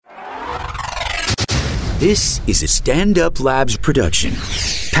This is a Stand Up Labs production,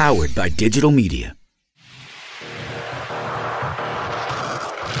 powered by digital media.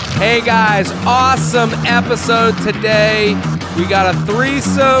 Hey guys, awesome episode today. We got a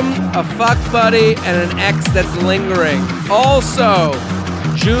threesome, a fuck buddy, and an ex that's lingering. Also,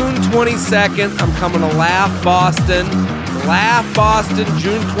 June 22nd, I'm coming to Laugh Boston. Laugh Boston,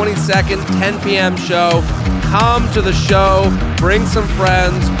 June 22nd, 10 p.m. show. Come to the show, bring some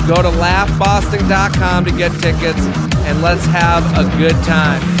friends, go to laughboston.com to get tickets, and let's have a good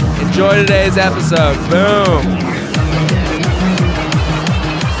time. Enjoy today's episode. Boom.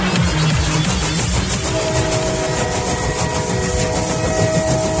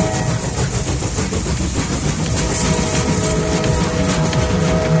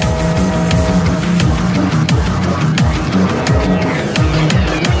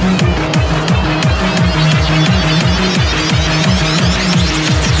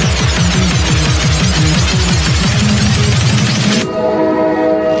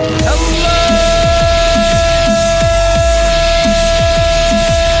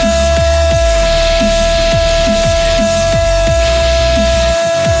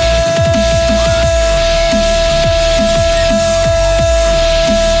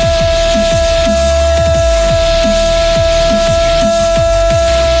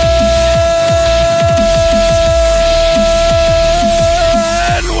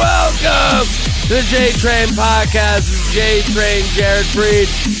 The J-Train Podcast. This is J-Train, Jared Freed,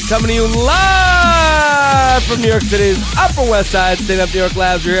 coming to you live from New York City's Upper West Side, Stand Up New York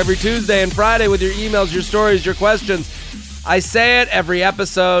Labs. We're here every Tuesday and Friday with your emails, your stories, your questions. I say it every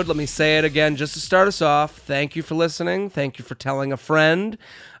episode. Let me say it again just to start us off. Thank you for listening. Thank you for telling a friend.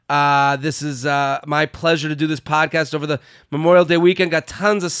 This is my pleasure to do this podcast over the Memorial Day weekend. Got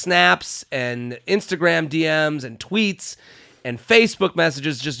tons of snaps and Instagram DMs and tweets and Facebook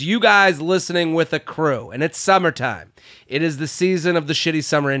messages, just you guys listening with a crew. And it's summertime. It is the season of the shitty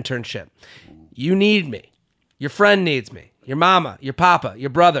summer internship. You need me. Your friend needs me. Your mama, your papa,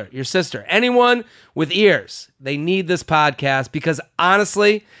 your brother, your sister, anyone with ears. They need this podcast because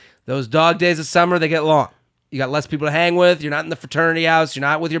honestly, those dog days of summer, they get long. You got less people to hang with. You're not in the fraternity house. You're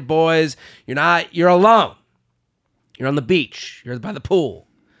not with your boys. You're alone. You're on the beach. You're by the pool.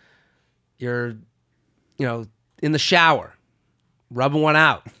 You're, in the shower. Rubbing one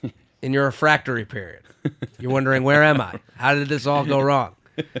out in your refractory period. You're wondering, where am I? How did this all go wrong?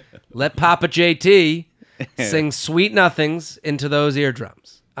 Let Papa JT sing Sweet Nothings into those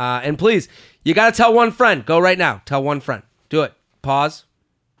eardrums. And please, you got to tell one friend. Go right now. Tell one friend. Do it. Pause.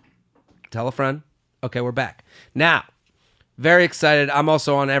 Tell a friend. Okay, we're back. Now, very excited. I'm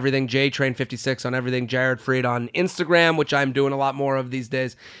also on everything JTrain56 on everything Jared Freed on Instagram, which I'm doing a lot more of these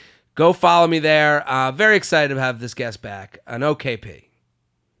days. Go follow me there. Very excited to have this guest back. An OKP.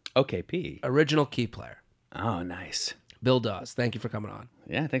 OKP? Original key player. Oh, nice. Bill Dawes. Thank you for coming on.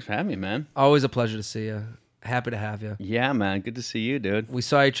 Yeah, thanks for having me, man. Always a pleasure to see you. Happy to have you. Yeah, man. Good to see you, dude. We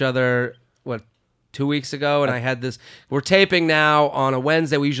saw each other, 2 weeks ago, and I had this. We're taping now on a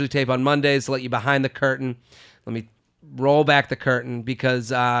Wednesday. We usually tape on Mondays to let you behind the curtain. Let me roll back the curtain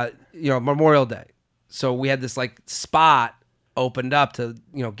because, Memorial Day. So we had this spot opened up to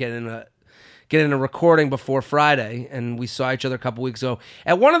get in a recording before Friday, and we saw each other a couple weeks ago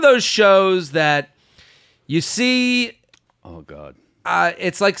at one of those shows that you see. Oh God!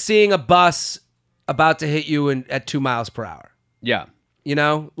 It's like seeing a bus about to hit you at 2 miles per hour. Yeah,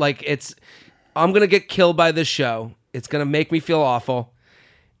 I'm gonna get killed by this show. It's gonna make me feel awful,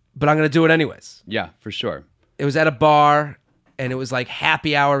 but I'm gonna do it anyways. Yeah, for sure. It was at a bar. And it was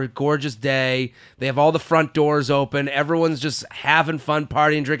happy hour, gorgeous day. They have all the front doors open. Everyone's just having fun,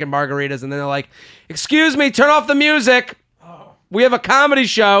 partying, drinking margaritas. And then they're like, excuse me, turn off the music. We have a comedy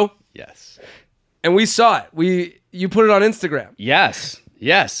show. Yes. And we saw it. You put it on Instagram. Yes.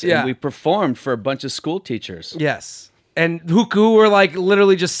 Yeah. And we performed for a bunch of school teachers. Yes. And who were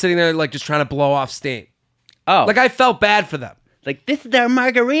literally just sitting there just trying to blow off steam. Oh. I felt bad for them. This is our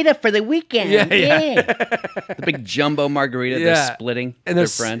margarita for the weekend. Yeah. The big jumbo margarita they're splitting and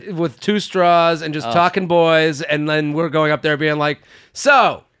with their friend. With 2 straws and just talking boys. And then we're going up there being like,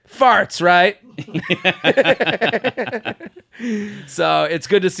 so, farts, right? So it's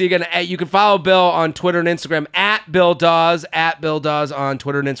good to see you again. You can follow Bill on Twitter and Instagram at Bill Dawes on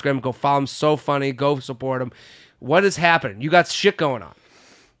Twitter and Instagram. Go follow him. So funny. Go support him. What is happening? You got shit going on.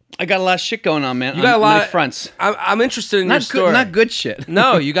 I got a lot of shit going on, man. You got a lot of fronts. I'm interested in your story. Not good shit.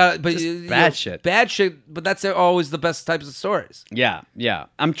 No, you got but bad shit. Bad shit, but that's always the best types of stories. Yeah.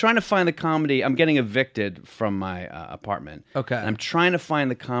 I'm trying to find the comedy. I'm getting evicted from my apartment. Okay. And I'm trying to find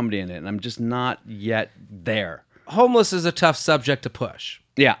the comedy in it, and I'm just not yet there. Homeless is a tough subject to push.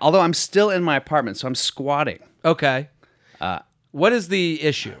 Yeah, although I'm still in my apartment, so I'm squatting. Okay. What is the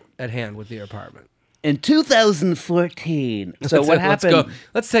issue at hand with your apartment? In 2014. So what happened? Let's go.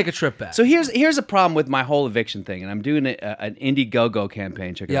 Let's take a trip back. So here's a problem with my whole eviction thing, and I'm doing an Indiegogo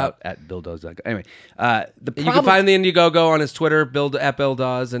campaign. Check it out at BillDawes.com. Anyway, the problem, you can find the Indiegogo on his Twitter, at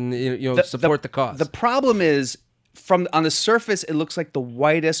BillDawes, and support the cause. The problem is, on the surface, it looks like the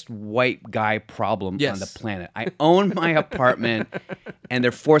whitest white guy problem on the planet. I own my apartment, and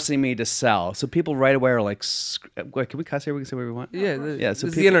they're forcing me to sell. So people right away are like, "Wait, can we cuss here? We can say what we want." Yeah. So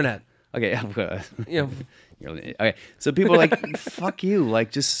it's the internet. Okay, okay. So people are like, "Fuck you!" Like,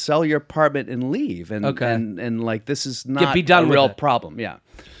 just sell your apartment and leave. And and like, this is not a real problem. Yeah,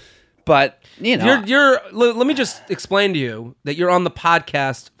 but you're. Let me just explain to you that you're on the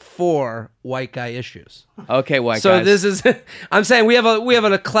podcast for white guy issues. Okay, white guys. So this is. I'm saying we have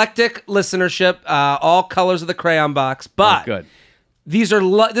an eclectic listenership, all colors of the crayon box, but good. This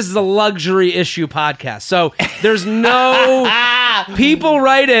is a luxury issue podcast. So there's no people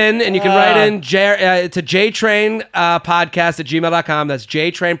write in, and you can write in to JTrain podcast at gmail.com. That's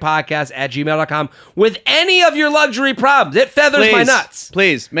JTrain podcast at gmail.com with any of your luxury problems. It feathers my nuts.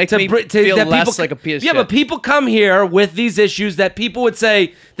 Please make me feel less like a piece of shit. Yeah, but people come here with these issues that people would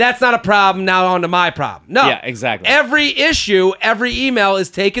say, that's not a problem, now on to my problem. No. Yeah, exactly. Every issue, every email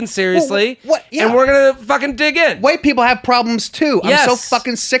is taken seriously, and we're going to fucking dig in. White people have problems too. Yes. I'm so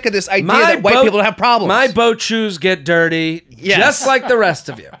fucking sick of this idea that white people don't have problems. My boat shoes get dirty just like the rest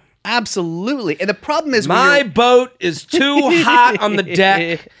of you. Absolutely. And the problem is my boat is too hot on the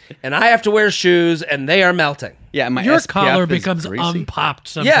deck, and I have to wear shoes, and they are melting. Yeah, my your SPF collar becomes unpopped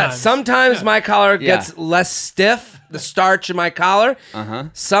sometimes. Yeah, sometimes my collar gets less stiff, the starch in my collar.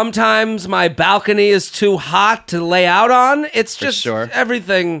 Sometimes my balcony is too hot to lay out on. It's just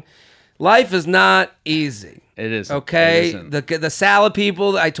everything. Life is not easy. It is. Okay? The salad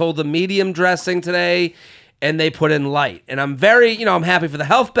people, I told them medium dressing today, and they put in light. And I'm I'm happy for the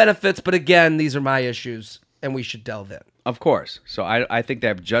health benefits, but again, these are my issues, and we should delve in. Of course. So I think they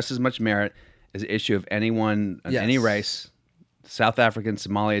have just as much merit as the issue of anyone, any race. South African,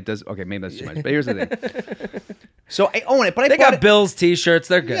 Somalia, does. Okay, maybe that's too much. But here's the thing. So I own it, but they got Bills T-shirts.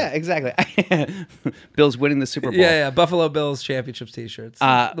 They're good. Yeah, exactly. Bills winning the Super Bowl. Yeah. Buffalo Bills championships T-shirts.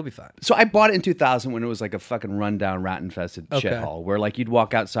 They'll be fine. So I bought it in 2000 when it was like a fucking rundown, rat-infested shithole where like you'd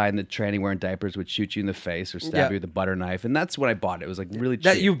walk outside and the tranny wearing diapers would shoot you in the face or stab you with a butter knife, and that's when I bought it. It was like really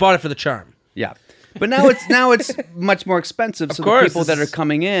cheap. You bought it for the charm. Yeah. But now it's much more expensive. So the people that are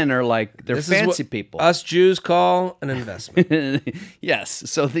coming in are like they're fancy people. Us Jews call an investment. Yes.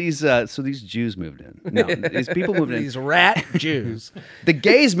 So these Jews moved in. No, these people moved in. These rat Jews. The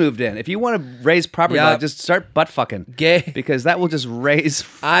gays moved in. If you want to raise property value, just start butt fucking. Gay, because that will just raise.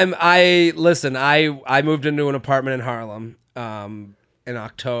 I moved into an apartment in Harlem in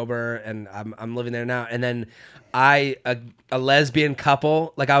October, and I'm living there now. And then a lesbian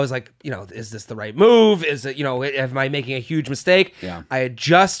couple, like I was like, is this the right move? Is it, am I making a huge mistake? Yeah. I had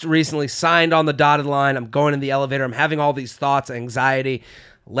just recently signed on the dotted line. I'm going in the elevator. I'm having all these thoughts, anxiety.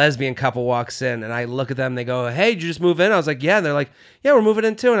 Lesbian couple walks in, and I look at them. They go, "Hey, did you just move in?" I was like, "Yeah." And they're like, "Yeah, we're moving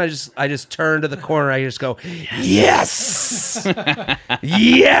in too." And I just turn to the corner. I just go, "Yes,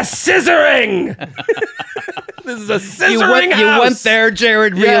 yes, scissoring." This is a scissoring house. You went there,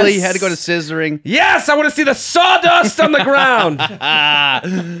 Jared. Really, you had to go to scissoring. Yes, I want to see the sawdust on the ground.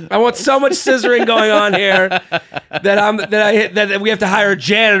 I want so much scissoring going on here that we have to hire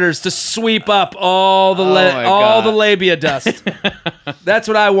janitors to sweep up all the labia dust. That's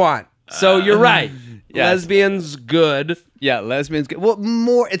what I want. So you're right. Yes. Lesbians good. Yeah, lesbians good. Well,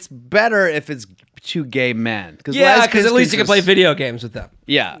 it's better if it's two gay men. Because at least you can play video games with them.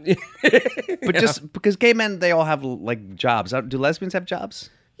 Yeah. But just because gay men, they all have like jobs. Do lesbians have jobs?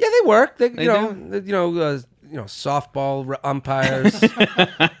 Yeah, they work. They softball umpires.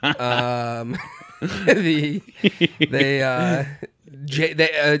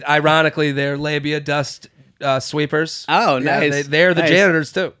 Ironically, they're labia dust sweepers. Oh, nice. Yeah, they're the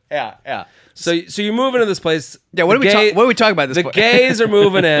janitors too. Yeah. So you move into this place. Yeah, what are we talking about? The gays are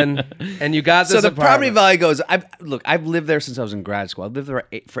moving in, and you got this. So the apartment. property value goes. I've lived there since I was in grad school. I've lived there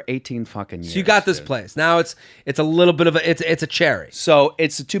for 18 fucking years. So you got this place. Now it's a little bit of it's a cherry. So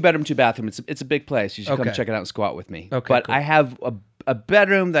it's a 2-bedroom, 2-bathroom. It's a big place. You should come check it out and squat with me. Okay, but cool. I have a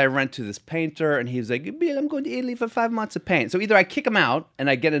bedroom that I rent to this painter, and he's like, "Bill, I'm going to Italy for 5 months to paint." So either I kick him out and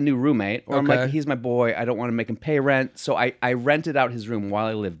I get a new roommate, or I'm like, he's my boy. I don't want to make him pay rent. So I rented out his room while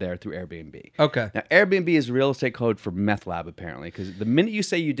I lived there through Airbnb. Okay. Now Airbnb is real estate code for meth lab apparently, because the minute you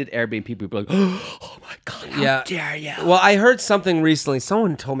say you did Airbnb, people are like, "Oh my god, how dare you!" Well, I heard something recently.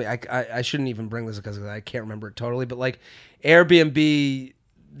 Someone told me I shouldn't even bring this because I can't remember it totally, but like Airbnb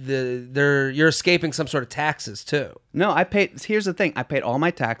you're escaping some sort of taxes too. No, I paid. Here's the thing: I paid all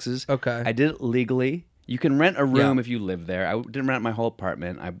my taxes. Okay, I did it legally. You can rent a room if you live there. I didn't rent my whole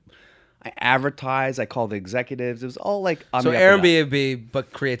apartment. I advertised. I called the executives. It was all like on so the Airbnb,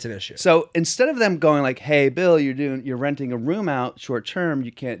 but creates an issue. So instead of them going like, "Hey, Bill, you're renting a room out short term.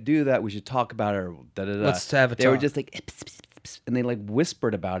 You can't do that. We should talk about it." Or Let's have a They talk. were just like, and they like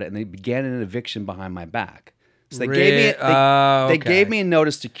whispered about it, and they began an eviction behind my back. So they gave me a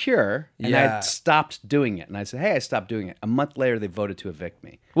notice to cure, and I stopped doing it. And I said, "Hey, I stopped doing it." A month later, they voted to evict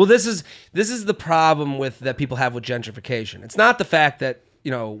me. Well, this is the problem that people have with gentrification. It's not the fact that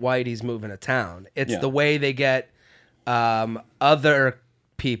Whitey's moving to town. It's the way they get other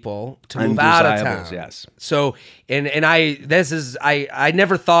people to move out of town. Yes. So I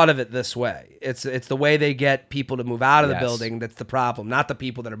never thought of it this way. It's the way they get people to move out of the building that's the problem, not the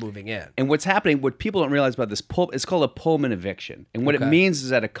people that are moving in. And what's happening, what people don't realize about this, it's called a Pullman eviction. And what it means is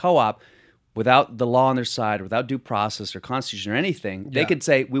that a co-op, without the law on their side, without due process or constitution or anything, they could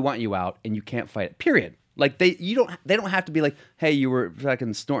say, "We want you out," and you can't fight it. Period. Like they don't have to be like, "Hey, you were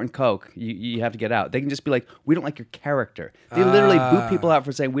fucking snorting coke. You have to get out." They can just be like, "We don't like your character." They literally boot people out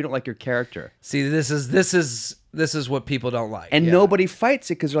for saying, "We don't like your character." See, this is what people don't like, and nobody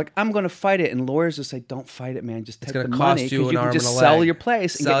fights it because they're like, "I'm going to fight it," and lawyers just say, "Don't fight it, man. Just take the money because you can just sell your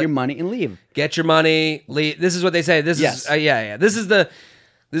place and get your money and leave. Get your money, leave." This is what they say. This is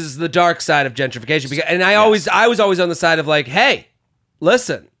This is the dark side of gentrification. And I was always on the side of like, hey,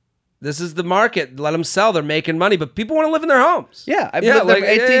 listen. This is the market. Let them sell. They're making money, but people want to live in their homes. Yeah, I've lived there for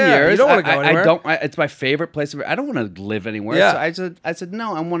 18 years. You don't want to go anywhere. It's my favorite place. I don't want to live anywhere. Yeah. So I said,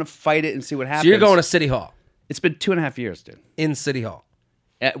 no, I want to fight it and see what happens. So you're going to City Hall. It's been 2.5 years, dude. In City Hall.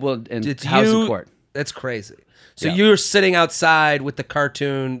 In Housing Court. That's crazy. So you're sitting outside with the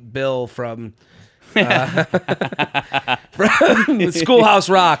cartoon Bill from Schoolhouse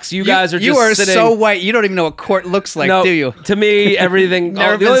Rocks. You guys are just sitting. So white. You don't even know what court looks like, do you? To me, everything. The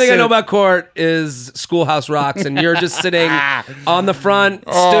only thing I know about court is Schoolhouse Rocks, and you're just sitting on the front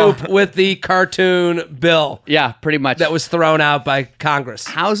stoop with the cartoon Bill. Yeah, pretty much. That was thrown out by Congress.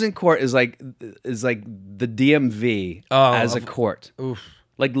 Housing court is like the DMV as a court. Oof.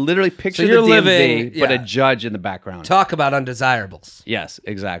 Like literally picture the DMV, but a judge in the background. Talk about undesirables. Yes,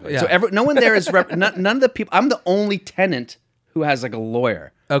 exactly. Yeah. So no one there is none of the people. I'm the only tenant who has like a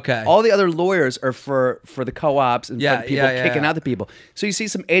lawyer. Okay. All the other lawyers are for the co-ops and for the people kicking out the people. So you see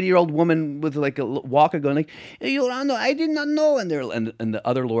some 80-year-old woman with like a walker going like, "Hey, Your Honor, I did not know," and the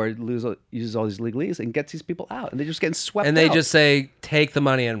other lawyer uses all these legalese and gets these people out, and they're just getting swept. And they out. just say, "Take the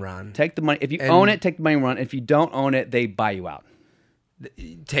money and run." Take the money. If you own it, take the money and run. If you don't own it, they buy you out.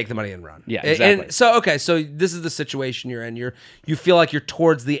 Take the money and run. Yeah, exactly. And so this is the situation you're in. You feel like you're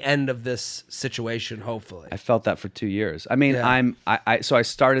towards the end of this situation. Hopefully, I felt that for 2 years. I mean, so I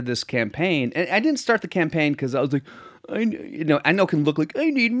started this campaign, and I didn't start the campaign because I was like, I know it can look like I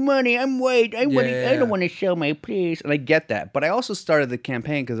need money. I'm white. I don't want to sell my place, and I get that. But I also started the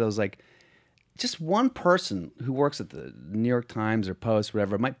campaign because I was like, just one person who works at the New York Times or Post,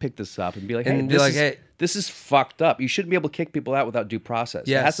 whatever, might pick this up and be like, "Hey, this is fucked up. You shouldn't be able to kick people out without due process.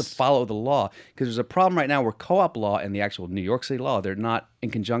 Yes. It has to follow the law." Because there's a problem right now where co-op law and the actual New York City law, they're not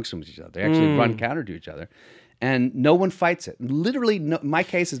in conjunction with each other. They actually run counter to each other. And no one fights it. Literally, my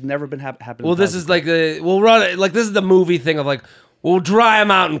case has never been happening. Well, this is like we'll run it. Like this is the movie thing of like, we'll dry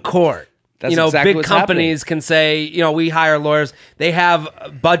them out in court. That's exactly big companies can say, we hire lawyers. They have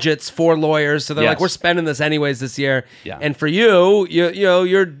budgets for lawyers, so they're like, we're spending this anyways this year. Yeah. And for you're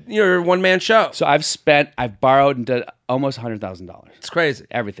a one man show. So I've borrowed and did almost $100,000. It's crazy.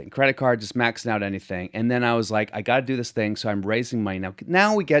 Everything, credit card, just maxing out anything. And then I was like, I got to do this thing, so I'm raising money now.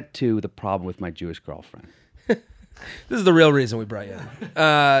 Now we get to the problem with my Jewish girlfriend. This is the real reason we brought you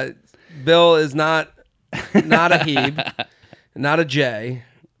in. Bill is not a Hebe, not a J.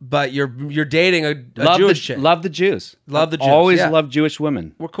 But you're dating a Jewish chick. Love the Jews. Love the Jews. Always loved Jewish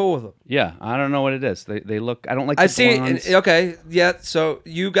women. We're cool with them. Yeah, I don't know what it is. They look. I don't like. I see. Okay, yeah. So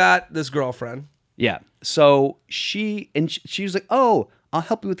you got this girlfriend. Yeah. So she was like, "Oh, I'll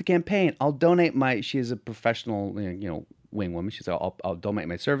help you with the campaign. I'll donate my." She is a professional, wing woman. She's like, I'll donate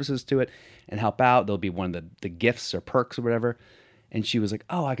my services to it and help out. There'll be one of the gifts or perks or whatever. And she was like,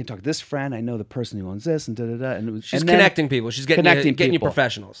 "Oh, I can talk to this friend. I know the person who owns this," and da da da. And she's connecting people. She's getting you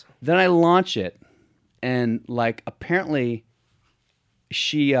professionals. Then I launch it, and like apparently,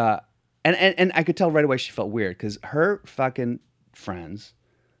 she and I could tell right away she felt weird because her fucking friends,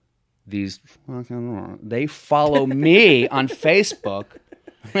 they follow me on Facebook.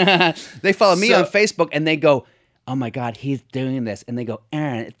 They follow me on Facebook, and they go, oh my God, he's doing this. And they go,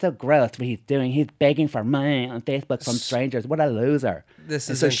 Aaron, it's so gross what he's doing. He's begging for money on Facebook from strangers. What a loser.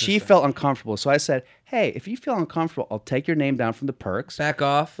 So she felt uncomfortable. So I said, hey, if you feel uncomfortable, I'll take your name down from the perks. Back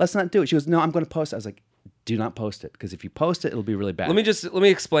off. Let's not do it. She goes, no, I'm going to post it. I was like, do not post it, because if you post it, it'll be really bad. Let me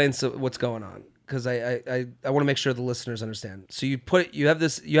explain what's going on, because I want to make sure the listeners understand. So you have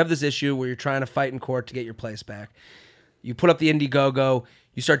this issue where you're trying to fight in court to get your place back. You put up the Indiegogo.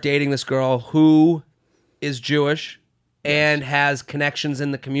 You start dating this girl who is Jewish and has connections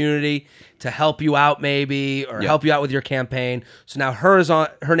in the community to help you out, maybe, or help you out with your campaign. So now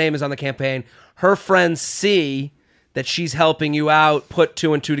her name is on the campaign. Her friends see that she's helping you out, put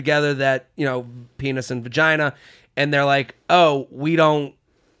 2 and 2 together, that, penis and vagina, and they're like, oh, we don't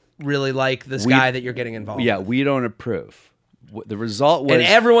really like this guy that you're getting involved with. Yeah, we don't approve. The result was... And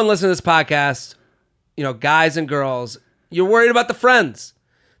everyone listening to this podcast, guys and girls, you're worried about the friends.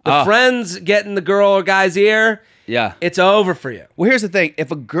 The friends getting the girl or guy's ear, it's over for you. Well, here's the thing.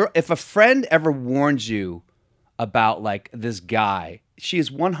 If a friend ever warns you about, like, this guy, she is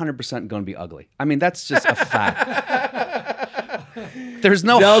 100% going to be ugly. I mean, that's just a fact. There's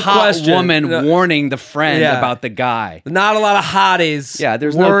no hot question. Woman warning the friend about the guy. Not a lot of hotties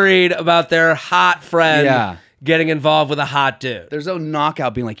there's worried about their hot friend getting involved with a hot dude. There's no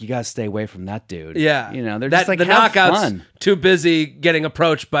knockout being like, you got to stay away from that dude. Yeah. They're just like, the have knockout's fun. Too busy getting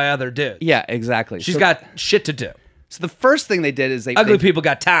approached by other dudes. Yeah, exactly. She's got shit to do. So the first thing they did is Ugly people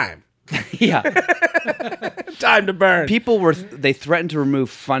got time. Yeah. Time to burn. They threatened to remove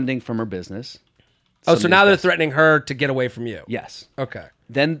funding from her business. So now they're threatening her to get away from you. Yes. Okay.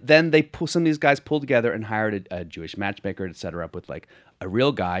 Then some of these guys pulled together and hired a Jewish matchmaker to set her up with, like, a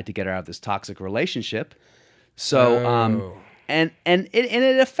real guy to get her out of this toxic relationship. So and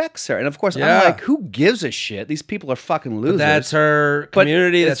it affects her. And of course, I'm like, who gives a shit? These people are fucking losers. But that's her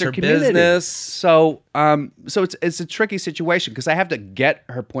community. That's her business. So it's a tricky situation, because I have to get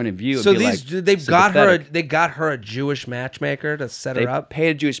her point of view. So they got her a Jewish matchmaker to set her up. They paid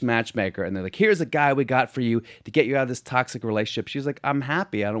a Jewish matchmaker, and they're like, here's a guy we got for you to get you out of this toxic relationship. She's like, I'm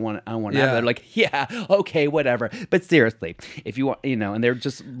happy. I don't want to have that. They're like, yeah, okay, whatever. But seriously, if you want, and they're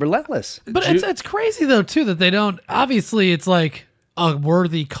just relentless. But it's crazy though too that they don't. Obviously, it's like a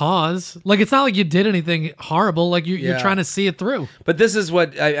worthy cause. Like, it's not like you did anything horrible. Like, you're trying to see it through. But this is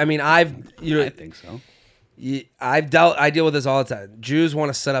what I mean. I think so. I deal with this all the time. Jews want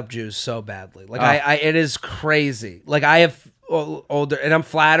to set up Jews so badly. Like, it is crazy. Like, I have older, and I'm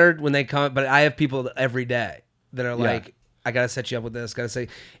flattered when they come, but I have people every day that are like, I gotta set you up with this. Gotta say,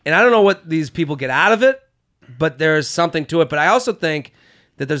 and I don't know what these people get out of it, but there's something to it. But I also think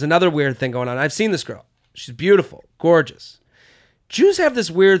that there's another weird thing going on. I've seen this girl. She's beautiful, gorgeous. Jews have this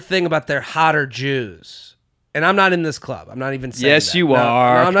weird thing about their hotter Jews. And I'm not in this club. I'm not even saying that. Yes, you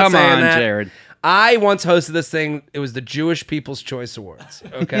are. I'm not Come saying on, that. Jared. I once hosted this thing. It was the Jewish People's Choice Awards,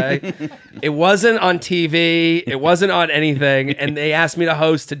 okay? It wasn't on TV. It wasn't on anything. And they asked me to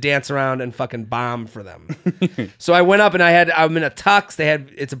host, to dance around and fucking bomb for them. So I went up and I'm in a tux.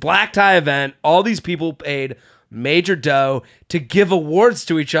 It's a black tie event. All these people paid major dough to give awards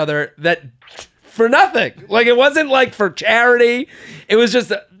to each other for nothing. Like, it wasn't like for charity. It was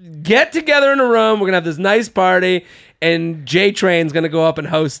just get together in a room. We're going to have this nice party, and J Train's going to go up and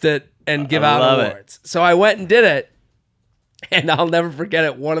host it and give out awards. So I went and did it, and I'll never forget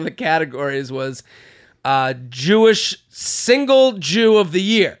it. One of the categories was Jewish Single Jew of the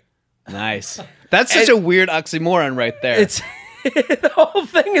Year. Nice. That's such a weird oxymoron right there. The whole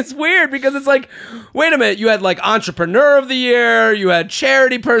thing is weird, because it's like, wait a minute, you had like Entrepreneur of the Year, you had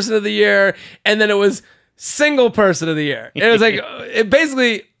Charity Person of the Year, and then it was Single Person of the Year. And it was like,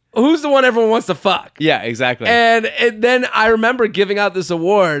 basically, who's the one everyone wants to fuck? Yeah, exactly. And then I remember giving out this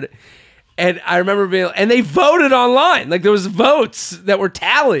award, and I remember and they voted online. Like, there was votes that were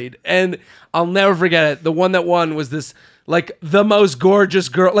tallied, and I'll never forget it. The one that won was this, like, the most gorgeous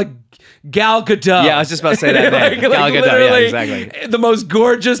girl, like Gal Gadot. Yeah, I was just about to say that name. Gal Gadot, yeah, exactly. The most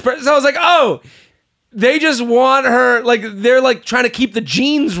gorgeous person. So I was like, oh, they just want her, like, they're like trying to keep the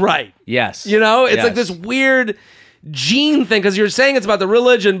genes right. Yes. It's like this weird gene thing, because you're saying it's about the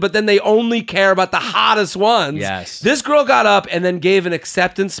religion, but then they only care about the hottest ones. Yes. This girl got up and then gave an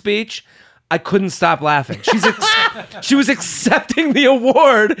acceptance speech. I couldn't stop laughing. She was accepting the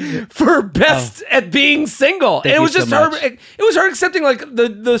award for best at being single. And it was just her. It was her accepting, like, the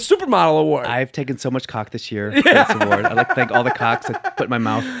supermodel award. I've taken so much cock this year for this award. I'd like to thank all the cocks I put in my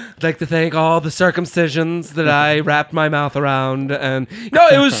mouth. I'd like to thank all the circumcisions that I wrapped my mouth around. And no,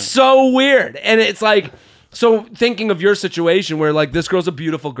 it was so weird. And it's like, so thinking of your situation where, like, this girl's a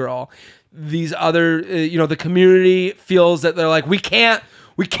beautiful girl. These other, the community feels that they're like, we can't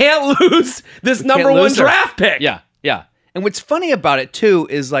We can't lose this number one draft pick. Yeah, yeah. And what's funny about it too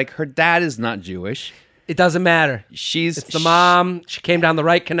is like her dad is not Jewish. It doesn't matter. It's the mom. She came down the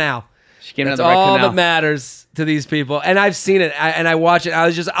right canal. That's all that matters to these people. And I've seen it, and I watch it.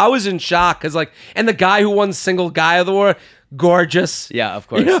 I was in shock because and the guy who won Single Guy of the War, gorgeous. Yeah, of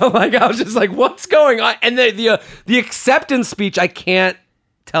course. I was just like, what's going on? And the acceptance speech, I can't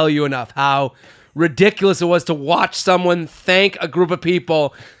tell you enough how ridiculous it was to watch someone thank a group of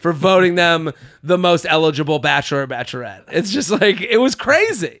people for voting them the most eligible bachelor or bachelorette. It's just it was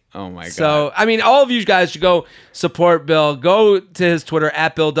crazy. Oh my God. So, I mean, all of you guys should go support Bill. Go to his Twitter,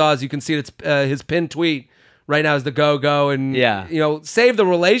 @BillDawes. You can see it's his pinned tweet right now is the go, and save the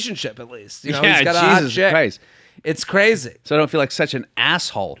relationship at least. He's got a hot chick. Christ. It's crazy. So I don't feel like such an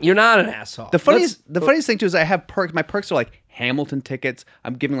asshole. You're not an asshole. The funniest thing too is I have perks. My perks are like Hamilton tickets.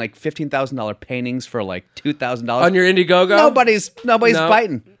 I'm giving like $15,000 paintings for like $2,000 on your Indiegogo. Nobody's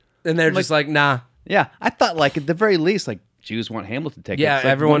biting, and they're just like, nah. Yeah, I thought like at the very least like Jews want Hamilton tickets. Yeah,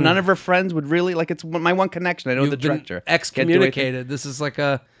 everyone. None of her friends would really it's my one connection. I know the director. Excommunicated. This is like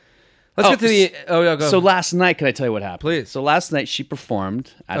a. Let's get to the. Oh yeah, go. So last night, can I tell you what happened? Please. So last night she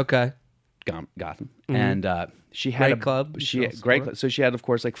performed at Gotham, Mm-hmm. and she had great club. Great club. So she had, of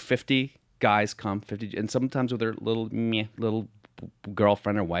course, like 50 guys come, 50, and sometimes with her little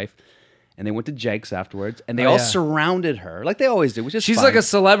girlfriend or wife, and they went to Jake's afterwards, and they all surrounded her like they always do, which is she's fun. like a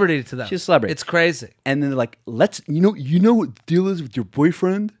celebrity to them. She's a celebrity. It's crazy. And then they're like, let's you know what the deal is with your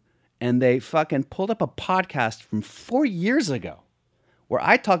boyfriend, and they fucking pulled up a podcast from 4 years ago, where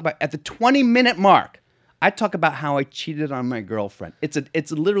I talk about at the 20-minute mark. I talk about how I cheated on my girlfriend.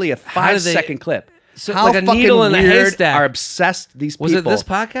 It's literally a 5-second clip. So how like a needle in a haystack. Are obsessed these people. Was it this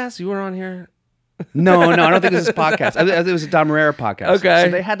podcast you were on here? No, I don't think it was this podcast. I think it was a Don Herrera podcast. Okay.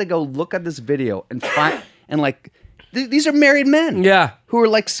 So they had to go look at this video and find, and these are married men. Yeah. Who are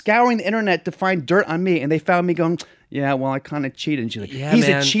like scouring the internet to find dirt on me, and they found me going, yeah, well, I kind of cheated. And she's like, he's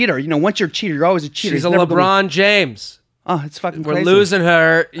a cheater. Once you're a cheater, you're always a cheater. She's a LeBron James. Oh, it's fucking We're crazy. losing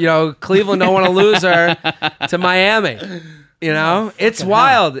her. Cleveland don't want to lose her to Miami. It's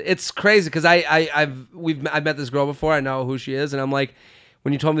wild. It's crazy because I've met this girl before. I know who she is, and I'm like,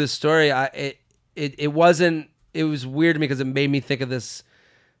 when you told me this story, it was weird to me because it made me think of this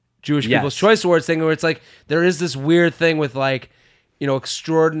Jewish People's Choice Awards thing where it's like there is this weird thing with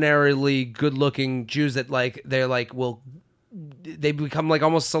extraordinarily good-looking Jews that they become like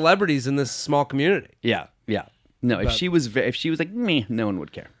almost celebrities in this small community. Yeah. No, if she was like me, no one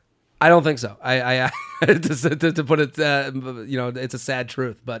would care. I don't think so. I to put it, it's a sad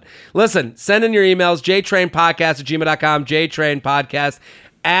truth. But listen, send in your emails, jtrainpodcast@gmail.com,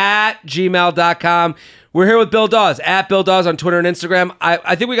 jtrainpodcast@gmail.com. We're here with Bill Dawes, @BillDawes on Twitter and Instagram.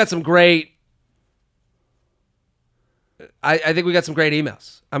 I think we got some great. I think we got some great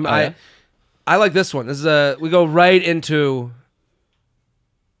emails. I like this one. This is we go right into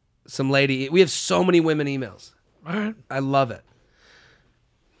some lady. We have so many women emails. All right. I love it.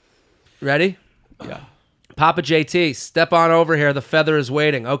 Ready? Yeah. Papa JT, step on over here. The feather is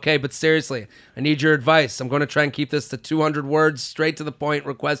waiting. Okay, but seriously, I need your advice. I'm going to try and keep this to 200 words, straight to the point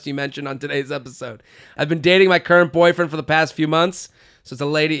request you mentioned on today's episode. I've been dating my current boyfriend for the past few months, so it's a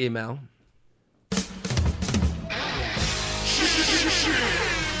lady email.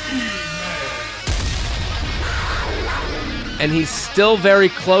 And he's still very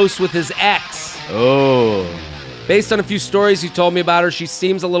close with his ex. Oh. Based on a few stories he told me about her, she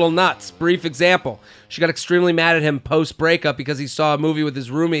seems a little nuts. Brief example. She got extremely mad at him post-breakup because he saw a movie with his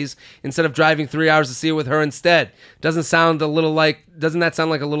roomies instead of driving 3 hours to see it with her instead. Doesn't that sound like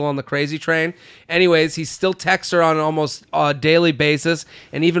a little on the crazy train? Anyways, he still texts her on an almost daily basis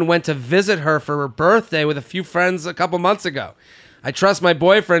and even went to visit her for her birthday with a few friends a couple months ago. I trust my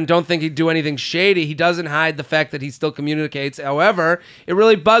boyfriend, don't think he'd do anything shady. He doesn't hide the fact that he still communicates. However, it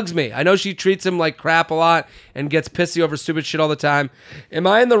really bugs me. I know she treats him like crap a lot and gets pissy over stupid shit all the time. Am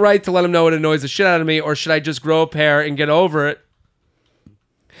I in the right to let him know it annoys the shit out of me, or should I just grow a pair and get over it?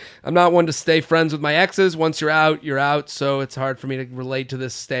 I'm not one to stay friends with my exes. Once you're out, so it's hard for me to relate to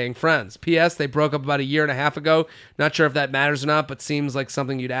this staying friends. P.S. They broke up about a year and a half ago. Not sure if that matters or not, but seems like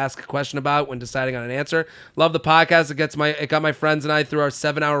something you'd ask a question about when deciding on an answer. Love the podcast. It got my friends and I through our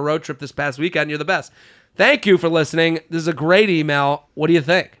 7-hour road trip this past weekend. You're the best. Thank you for listening. This is a great email. What do you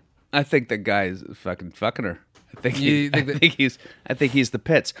think? I think the guy's fucking her. I think he's the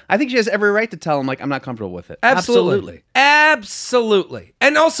pits. I think she has every right to tell him I'm not comfortable with it. Absolutely. And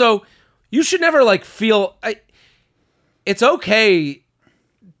also, you should never feel. It's okay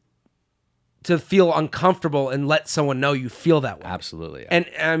to feel uncomfortable and let someone know you feel that way. Absolutely. Yeah. And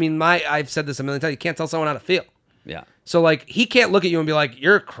I mean, I've said this a million times. You can't tell someone how to feel. Yeah. So like he can't look at you and be like,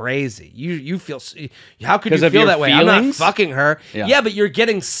 "You're crazy. You feel how could you 'Cause of feel your that way? I'm not feelings? fucking her." Yeah. Yeah, but you're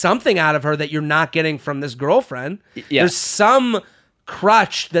getting something out of her that you're not getting from this girlfriend. Yeah. There's some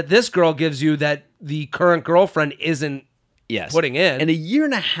crutch that this girl gives you that the current girlfriend isn't putting in. And a year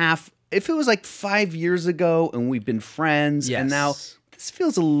and a half, if it was like 5 years ago and we've been friends, and now this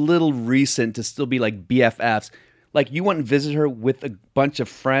feels a little recent to still be like BFFs. Like you went and visit her with a bunch of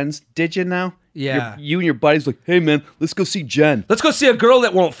friends, did you now? Yeah. You and your buddies like, hey man, let's go see Jen. Let's go see a girl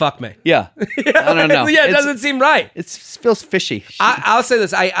that won't fuck me. Yeah. I don't know. Yeah, it doesn't seem right. It feels fishy. I'll say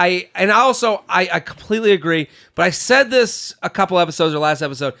this. I completely agree. But I said this a couple episodes or last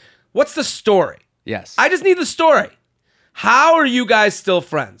episode. What's the story? Yes. I just need the story. How are you guys still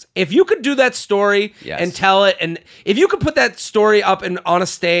friends? If you could do that story and tell it, and if you could put that story up on a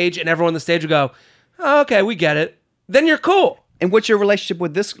stage and everyone on the stage would go, oh, okay, we get it, then you're cool. And what's your relationship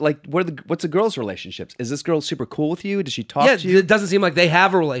with this? Like, what's the girl's relationships? Is this girl super cool with you? Does she talk to you? It doesn't seem like they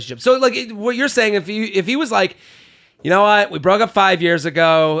have a relationship. So, like, what you're saying, if he was like, you know what, we broke up 5 years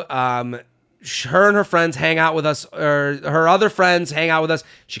ago. Her and her friends hang out with us, or her other friends hang out with us.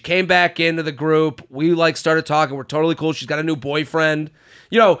 She came back into the group. We like started talking. We're totally cool. She's got a new boyfriend.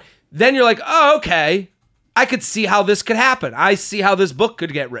 You know, then you're like, oh, okay. I could see how this could happen. I see how this book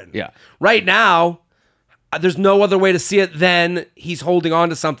could get written. Yeah. Right now, there's no other way to see it than he's holding on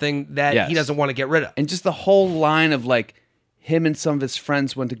to something that he doesn't want to get rid of. And just the whole line of like him and some of his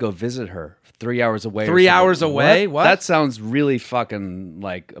friends went to go visit her 3 hours away. 3 hours away? What? That sounds really fucking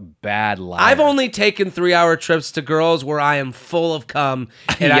like a bad lie. I've only taken 3 hour trips to girls where I am full of cum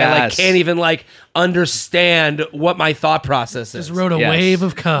and I like can't even like understand what my thought process is. Just rode a wave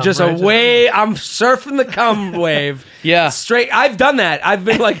of cum. Just a wave. I'm surfing the cum wave. Yeah. Straight. I've done that. I've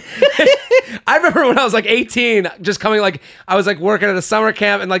been like, I remember when I was like 18, just coming like, I was like working at a summer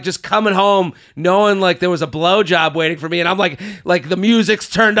camp and like just coming home knowing like there was a blowjob waiting for me. And I'm like the music's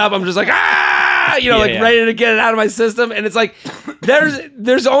turned up. I'm just like, ready to get it out of my system. And it's like,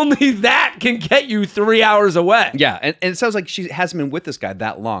 there's only that can get you 3 hours away. Yeah. And it sounds like she hasn't been with this guy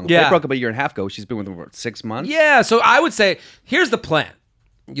that long. Yeah. They broke up a year and a half ago. She's been with him for 6 months. Yeah. So I would say, here's the plan.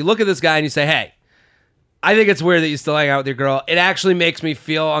 You look at this guy and you say, hey, I think it's weird that you still hang out with your girl. It actually makes me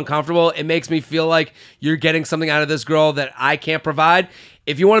feel uncomfortable. It makes me feel like you're getting something out of this girl that I can't provide.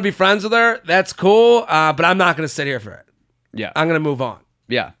 If you want to be friends with her, that's cool. But I'm not going to sit here for it. Yeah. I'm going to move on.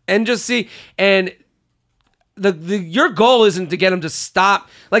 Yeah. And just see. And your goal isn't to get him to stop.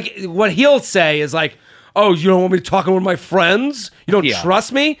 Like, what he'll say is like, oh, you don't want me talking with my friends? You don't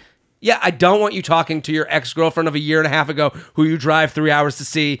trust me? Yeah, I don't want you talking to your ex-girlfriend of a year and a half ago who you drive 3 hours to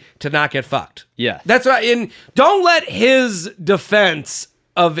see to not get fucked. Yeah. That's right. And don't let his defense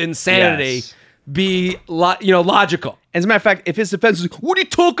of insanity be logical. As a matter of fact, if his defense is like, what are you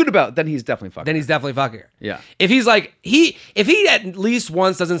talking about? Then he's definitely fucking her. Yeah. If he's like, if he at least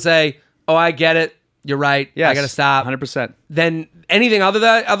once doesn't say, oh, I get it, you're right, I gotta stop. 100%. Then anything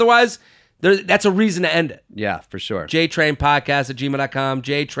otherwise, that's a reason to end it. Yeah, for sure. jtrainpodcast@gmail.com,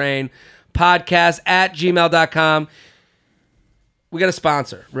 jtrainpodcast@gmail.com. We got a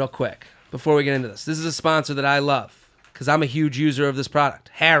sponsor real quick before we get into this. This is a sponsor that I love because I'm a huge user of this product.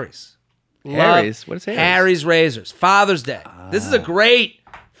 Harry's. Harry's? What is Harry's? Harry's Razors. Father's Day. This is a great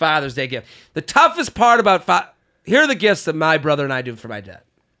Father's Day gift. The toughest part about here are the gifts that my brother and I do for my dad.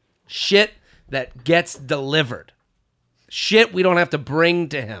 Shit that gets delivered. Shit we don't have to bring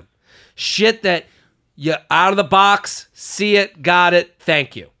to him. Shit that you out of the box, see it, got it,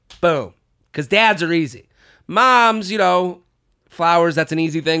 thank you. Boom. Because dads are easy. Moms, flowers, that's an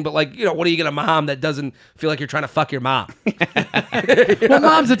easy thing, but what do you get a mom that doesn't feel like you're trying to fuck your mom? Well,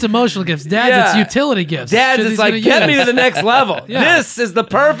 moms, it's emotional gifts. Dads, it's utility gifts. Dads, it's like, get me to the next level. Yeah. This is the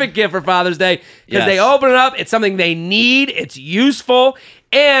perfect gift for Father's Day because they open it up. It's something they need. It's useful.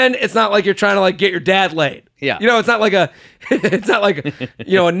 And it's not like you're trying to get your dad laid. Yeah. It's not like a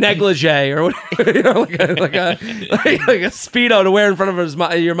negligee or like a Speedo to wear in front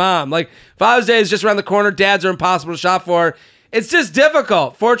of your mom. Like, Father's Day is just around the corner. Dads are impossible to shop for. It's just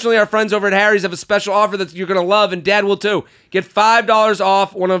difficult. Fortunately, our friends over at Harry's have a special offer that you're going to love, and Dad will too. Get $5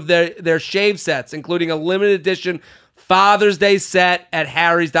 off one of their shave sets, including a limited edition Father's Day set at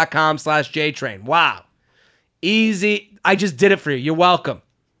harrys.com/jtrain. Wow. Easy. I just did it for you. You're welcome.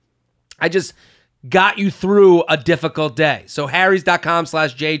 I just got you through a difficult day. So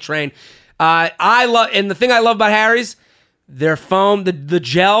harrys.com/jtrain. And the thing I love about Harry's, their foam, the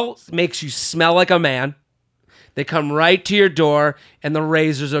gel makes you smell like a man. They come right to your door, and the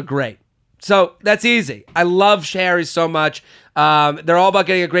razors are great. So that's easy. I love Harry's so much. They're all about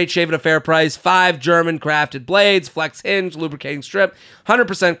getting a great shave at a fair price. 5 German crafted blades, flex hinge, lubricating strip,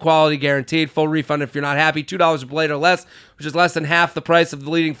 100% quality guaranteed. Full refund if you're not happy. $2 a blade or less, which is less than half the price of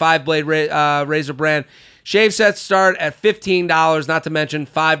the leading 5-blade razor brand. Shave sets start at $15, not to mention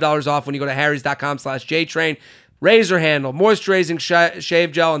 $5 off when you go to harrys.com/JTrain. Razor handle, moisturizing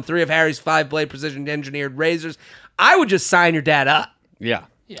shave gel, and 3 of Harry's 5-blade precision engineered razors. I would just sign your dad up. Yeah.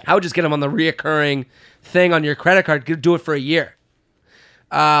 I would just get him on the reoccurring thing on your credit card. Do it for a year.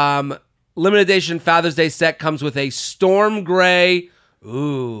 Limited edition Father's Day set comes with a storm gray.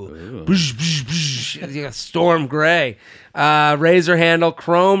 Ooh. Bzz, bzz, bzz. Yeah, storm gray. Razor handle,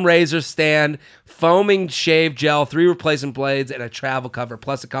 chrome razor stand, foaming shave gel, 3 replacement blades, and a travel cover.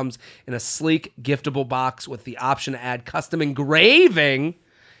 Plus, it comes in a sleek, giftable box with the option to add custom engraving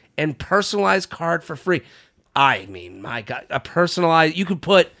and personalized card for free. I mean, my God, a personalized. You could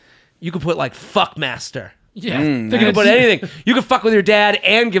put like Fuckmaster. Yeah, You can put anything. You can fuck with your dad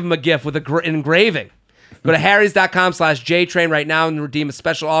and give him a gift with an engraving. Go to harrys.com/JTrain right now and redeem a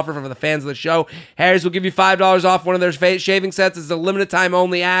special offer for the fans of the show. Harry's will give you $5 off one of their shaving sets. It's a limited time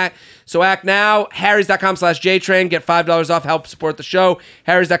only act. So act now. harrys.com/JTrain. Get $5 off. Help support the show.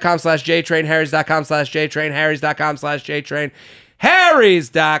 harrys.com/JTrain. harrys.com/JTrain. harrys.com/JTrain.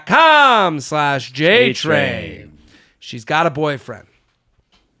 harrys.com/JTrain. She's got a boyfriend.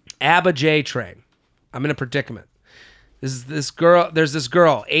 Abba J Train. I'm in a predicament. There's this girl,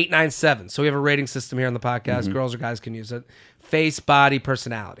 897. So we have a rating system here on the podcast. Girls or guys can use it. Face, body,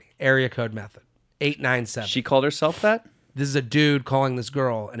 personality. Area code method. 897. She called herself that? This is a dude calling this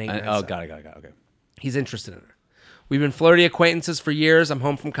girl an 897. Got it. Okay. He's interested in her. We've been flirty acquaintances for years. I'm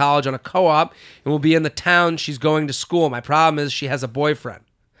home from college on a co-op and will be in the town she's going to school. My problem is she has a boyfriend.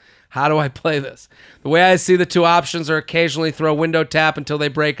 How do I play this? The way I see the 2 options are occasionally throw window tap until they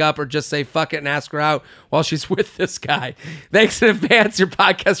break up or just say fuck it and ask her out while she's with this guy. Thanks in advance. Your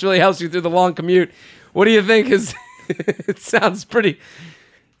podcast really helps you through the long commute. What do you think is it sounds like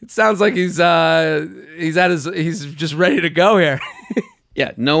he's just ready to go here.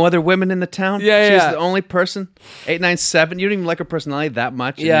 Yeah, no other women in the town? Yeah. She's the only person? 897? You don't even like her personality that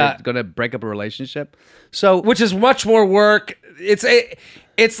much? And Yeah. you're going to break up a relationship? So, Which is much more work.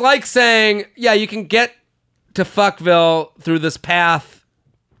 It's like saying, yeah, you can get to Fuckville through this path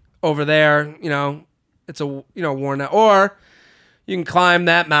over there, it's a worn out, or you can climb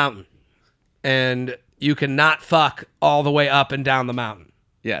that mountain and you can not fuck all the way up and down the mountain.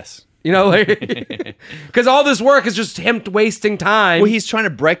 yes. Because all this work is just him wasting time. Well, he's trying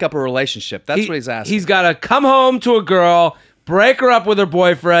to break up a relationship. That's what he's asking. He's got to come home to a girl, break her up with her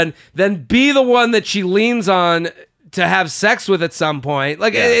boyfriend, then be the one that she leans on to have sex with at some point.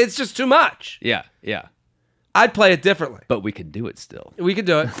 It's just too much. Yeah. I'd play it differently. But we could do it still. We could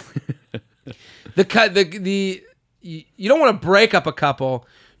do it. You don't want to break up a couple.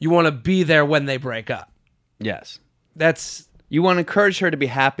 You want to be there when they break up. Yes. You want to encourage her to be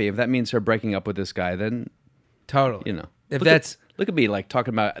happy. If that means her breaking up with this guy, then, totally. Look at me like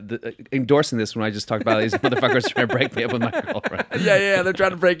talking about endorsing this when I just talked about these motherfuckers trying to break me up with my girlfriend. Yeah, they're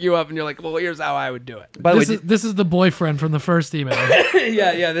trying to break you up, and you're like, well, here's how I would do it. By the way, this is the boyfriend from the first email.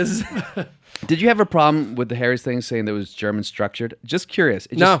 Yeah, this is. did you have a problem with the Harry's thing saying that it was German structured? Just curious.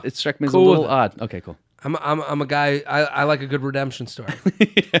 It struck me as Cool a with little it. odd. Okay, cool. I'm a guy. I like a good redemption story.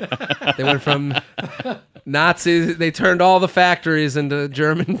 They went from Nazis. They turned all the factories into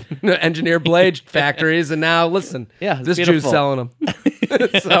German engineer blade factories, and now listen. Yeah, it's this beautiful. Jew's selling them.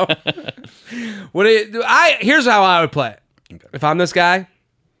 So, here's how I would play it. Okay. If I'm this guy,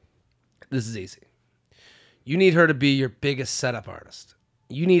 this is easy. You need her to be your biggest setup artist.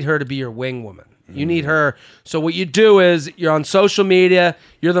 You need her to be your wing woman. You need her. So what you do is you're on social media.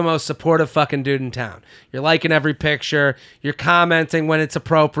 You're the most supportive fucking dude in town. You're liking every picture. You're commenting when it's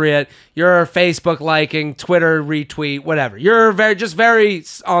appropriate. You're Facebook liking, Twitter retweet, whatever. You're very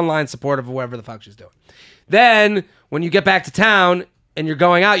online supportive of whatever the fuck she's doing. Then when you get back to town and you're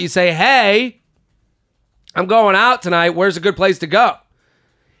going out, you say, hey, I'm going out tonight. Where's a good place to go?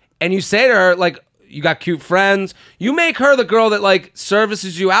 And you say to her, like, you got cute friends. You make her the girl that like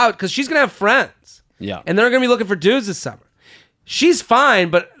services you out because she's going to have friends. Yeah. And they're going to be looking for dudes this summer. She's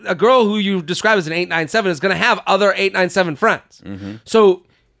fine, but a girl who you describe as an 897 is going to have other 897 friends. Mm-hmm. So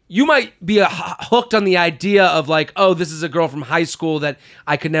you might be hooked on the idea of like, oh, this is a girl from high school that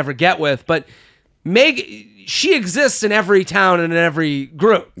I could never get with. But she exists in every town and in every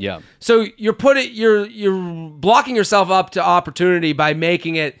group. Yeah. So you're blocking yourself up to opportunity by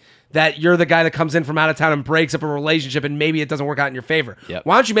making it that you're the guy that comes in from out of town and breaks up a relationship and maybe it doesn't work out in your favor. Yep.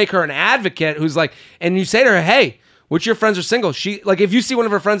 Why don't you make her an advocate who's like, and you say to her, hey, which of your friends are single. She like if you see one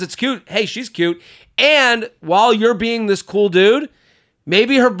of her friends that's cute, hey, she's cute. And while you're being this cool dude,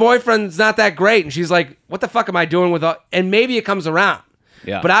 maybe her boyfriend's not that great, and she's like, "What the fuck am I doing with?" And maybe it comes around.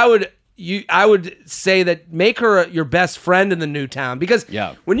 Yeah. But I would say that make her your best friend in the new town, because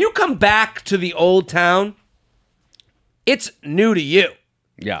when you come back to the old town, it's new to you.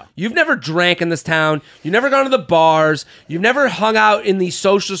 Yeah. You've never drank in this town. You've never gone to the bars. You've never hung out in these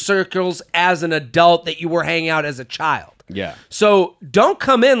social circles as an adult that you were hanging out as a child. Yeah. So don't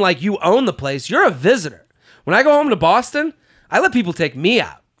come in like you own the place. You're a visitor. When I go home to Boston, I let people take me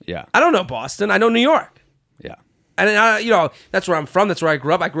out. Yeah. I don't know Boston. I know New York. Yeah. And that's where I'm from. That's where I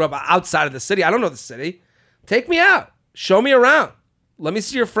grew up. I grew up outside of the city. I don't know the city. Take me out. Show me around. Let me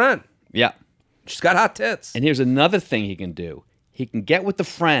see your friend. Yeah. She's got hot tits. And here's another thing he can do. He can get with the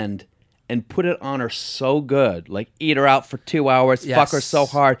friend and put it on her so good, like eat her out for 2 hours, fuck her so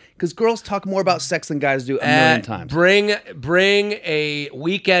hard. Because girls talk more about sex than guys do a million times. Bring a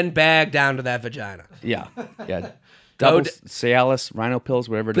weekend bag down to that vagina. Yeah. Double Cialis, Rhino pills,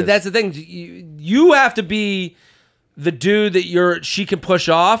 whatever it is. But that's the thing. You have to be the dude that she can push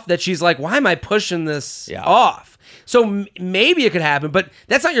off, that she's like, why am I pushing this off? So maybe it could happen, but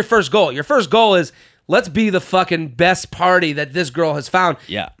that's not your first goal. Your first goal is, let's be the fucking best party that this girl has found.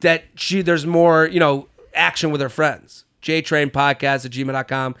 Yeah. That there's more, action with her friends.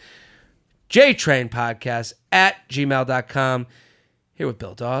 JTrainPodcast@gmail.com. JTrainPodcast@gmail.com. Here with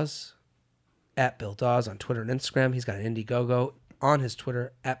Bill Dawes. @Bill Dawes on Twitter and Instagram. He's got an Indiegogo on his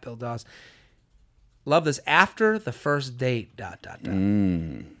Twitter, @Bill Dawes. Love this. After the first date, ...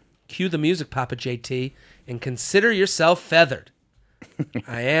 Cue the music, Papa JT, and consider yourself feathered.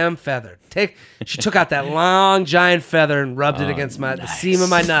 I am feathered. She took out that long, giant feather and rubbed it against the seam of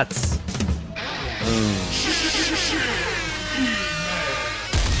my nuts.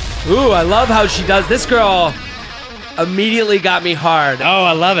 Ooh, I love how she does. This girl immediately got me hard. Oh,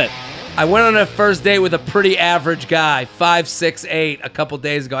 I love it. I went on a first date with a pretty average guy, 5'6", a couple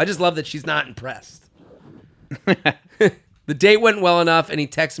days ago. I just love that she's not impressed. The date went well enough, and he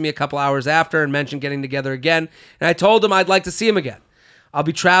texted me a couple hours after and mentioned getting together again, and I told him I'd like to see him again. I'll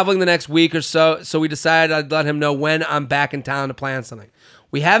be traveling the next week or so we decided I'd let him know when I'm back in town to plan something.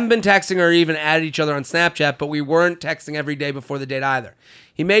 We haven't been texting or even added each other on Snapchat, but we weren't texting every day before the date either.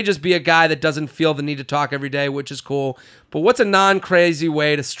 He may just be a guy that doesn't feel the need to talk every day, which is cool, but what's a non-crazy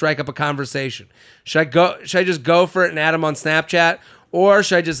way to strike up a conversation? Should I just go for it and add him on Snapchat, or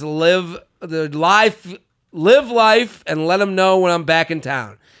should I just live life and let him know when I'm back in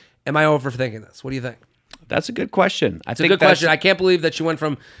town? Am I overthinking this? What do you think? That's a good question. It's a good question. I can't believe that she went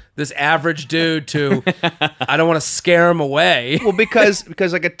from this average dude to I don't want to scare him away. Well, because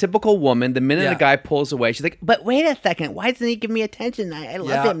like a typical woman, the minute a guy pulls away, she's like, but wait a second, why doesn't he give me attention? I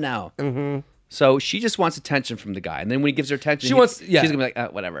love him now. Mm-hmm. So she just wants attention from the guy. And then when he gives her attention, she's going to be like,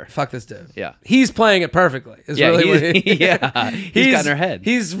 whatever. Fuck this dude. Yeah. He's playing it perfectly. He's got in her head.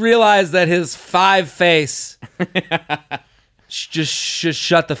 He's realized that his 5 face just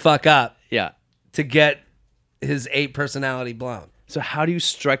shut the fuck up. Yeah. To get his 8 personality blown. So how do you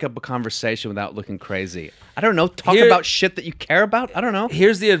strike up a conversation without looking crazy? I don't know. Talk about shit that you care about? I don't know.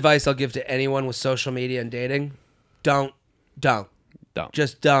 Here's the advice I'll give to anyone with social media and dating. Don't.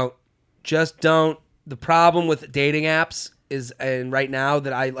 Just don't. The problem with dating apps is, and right now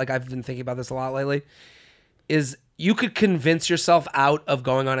that I've been thinking about this a lot lately, is you could convince yourself out of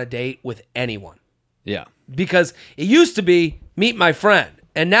going on a date with anyone. Yeah. Because it used to be, meet my friend.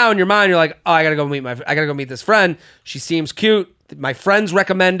 And now in your mind, you're like, oh, I gotta go meet this friend. She seems cute. My friend's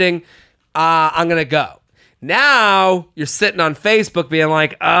recommending. I'm gonna go. Now you're sitting on Facebook being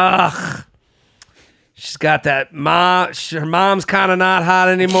like, ugh, she's got that mom. Her mom's kind of not hot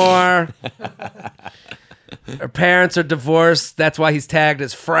anymore. Her parents are divorced. That's why he's tagged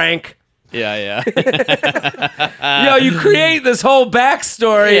as Frank. Yeah. You create this whole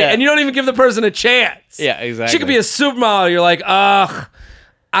backstory, and you don't even give the person a chance. Yeah, exactly. She could be a supermodel. You're like, ugh,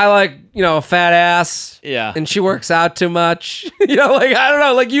 I like, a fat ass. Yeah. And she works out too much. I don't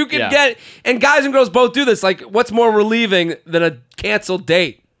know. Like, you can get, and guys and girls both do this. Like, what's more relieving than a canceled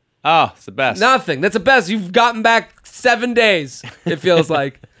date? Oh, it's the best. Nothing. That's the best. You've gotten back 7 days, it feels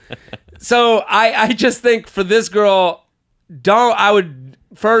like. So I just think for this girl,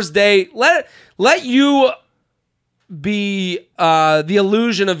 first date, let you be the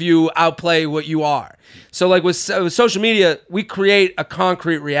illusion of you outplay what you are. So like with social media, we create a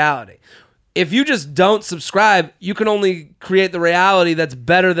concrete reality. If you just don't subscribe, you can only create the reality that's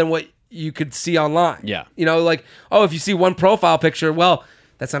better than what you could see online. Yeah. If you see one profile picture, well,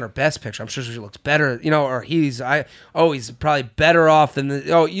 that's not her best picture. I'm sure she looks better, or he's probably better off than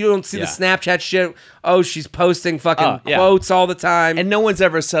you don't see the Snapchat shit. Oh, she's posting fucking quotes all the time. And no one's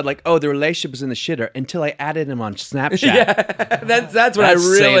ever said like, oh, the relationship is in the shitter until I added him on Snapchat. Yeah, that's what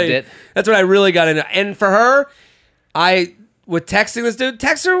that's what I really got into. And for her, with texting this dude,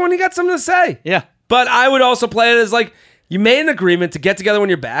 text her when you got something to say. Yeah. But I would also play it as like, you made an agreement to get together when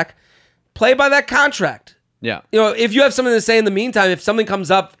you're back. Play by that contract. Yeah. If you have something to say in the meantime, if something comes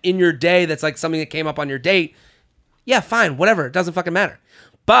up in your day that's like something that came up on your date, yeah, fine, whatever. It doesn't fucking matter.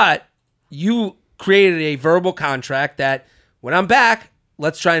 But you created a verbal contract that when I'm back,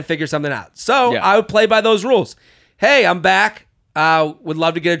 let's try and figure something out. So I would play by those rules. Hey, I'm back. Would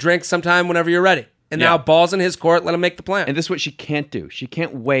love to get a drink sometime whenever you're ready. And now ball's in his court. Let him make the plan. And this is what she can't do. She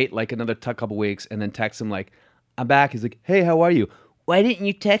can't wait like another couple weeks and then text him like, I'm back. He's like, hey, how are you? Why didn't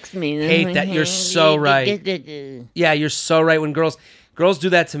you text me? Hate that. You're so right. Yeah, you're so right. When girls do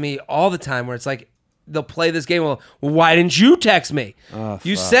that to me all the time, where it's like they'll play this game. Well, why didn't you text me?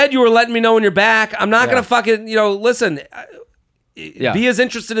 You said you were letting me know when you're back. I'm not gonna fucking listen. Be as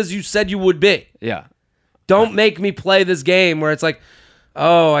interested as you said you would be. Yeah. Don't make me play this game where it's like,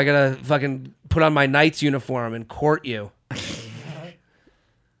 oh, I gotta fucking put on my knight's uniform and court you.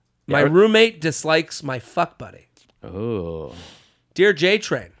 My roommate dislikes my fuck buddy. Oh. Dear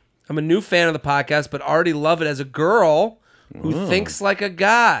J-Train, I'm a new fan of the podcast, but already love it as a girl who thinks like a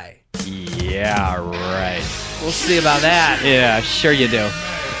guy. Yeah, right. We'll see about that. Yeah, sure you do.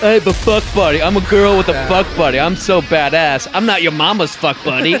 I have a fuck buddy. I'm a girl with a fuck buddy. I'm so badass. I'm not your mama's fuck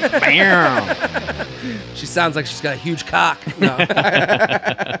buddy. Bam. She sounds like she's got a huge cock. No.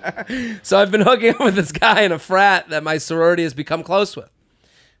 So I've been hooking up with this guy in a frat that my sorority has become close with.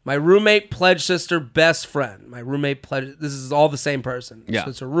 My roommate, pledge sister, best friend. This is all the same person. Yeah.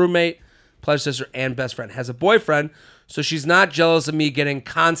 So it's a roommate, pledge sister, and best friend. Has a boyfriend, so she's not jealous of me getting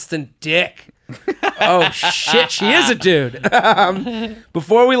constant dick. Oh, shit, she is a dude.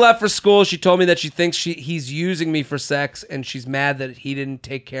 Before we left for school, she told me that she thinks he's using me for sex, and she's mad that he didn't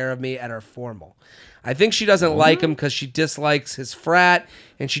take care of me at our formal. I think she doesn't like him because she dislikes his frat,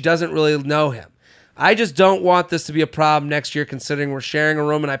 and she doesn't really know him. I just don't want this to be a problem next year considering we're sharing a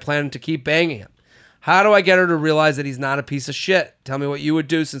room and I plan to keep banging him. How do I get her to realize that he's not a piece of shit? Tell me what you would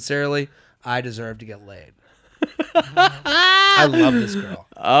do. Sincerely, I deserve to get laid. I love this girl.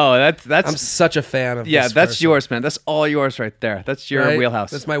 Oh, that's I'm such a fan of this that's person. yours, man. That's all yours right there. That's your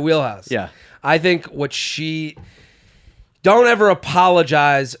wheelhouse. That's my wheelhouse. Yeah. I think don't ever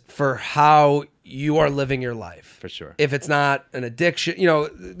apologize for how you are living your life. For sure. If it's not an addiction,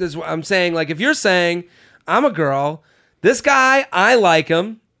 this is what I'm saying. Like, if you're saying, I'm a girl, this guy, I like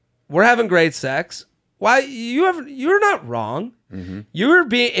him, we're having great sex, why, you're not wrong. Mm-hmm.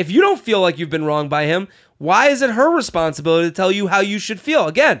 If you don't feel like you've been wronged by him, why is it her responsibility to tell you how you should feel?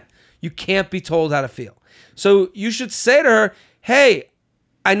 Again, you can't be told how to feel. So you should say to her, hey,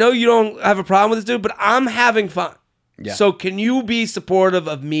 I know you don't have a problem with this dude, but I'm having fun. Yeah. So can you be supportive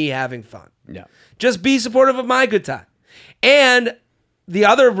of me having fun? Yeah. Just be supportive of my good time. And the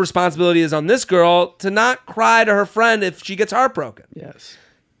other responsibility is on this girl to not cry to her friend if she gets heartbroken. Yes.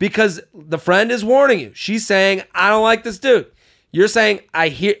 Because the friend is warning you. She's saying, I don't like this dude. You're saying, I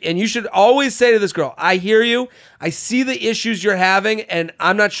hear, and you should always say to this girl, I hear you. I see the issues you're having, and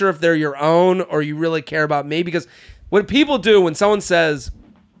I'm not sure if they're your own or you really care about me. Because what people do when someone says,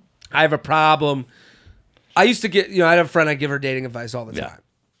 I have a problem, I used to get, I had a friend, I'd give her dating advice all the time.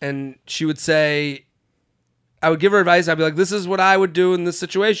 And she would say, I would give her advice. I'd be like, this is what I would do in this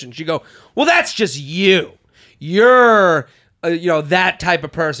situation. She'd go, well, that's just you. You're, that type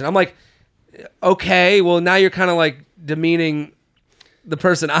of person. I'm like, okay, well, now you're kind of like demeaning the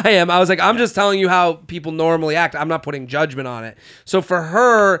person I am. I was like, I'm just telling you how people normally act. I'm not putting judgment on it. So for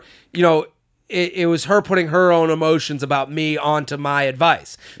her, it was her putting her own emotions about me onto my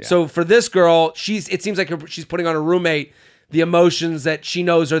advice. Yeah. So for this girl, it seems like she's putting on her roommate the emotions that she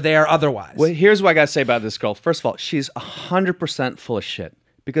knows are there otherwise. Well, here's what I got to say about this girl. First of all, she's 100% full of shit.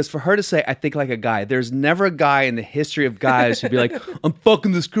 Because for her to say, I think like a guy, there's never a guy in the history of guys who'd be like, I'm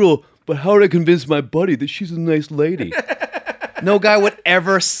fucking this girl, but how would I convince my buddy that she's a nice lady? No guy would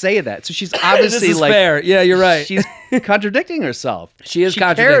ever say that. So she's obviously this is fair. Yeah, you're right. She's contradicting herself. She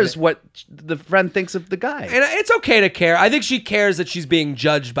contradicting. Cares what the friend thinks of the guy. And it's okay to care. I think she cares that she's being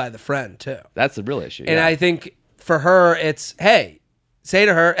judged by the friend too. That's the real issue. And I think for her, it's, hey, say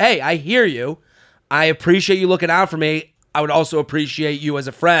to her, hey, I hear you. I appreciate you looking out for me. I would also appreciate you as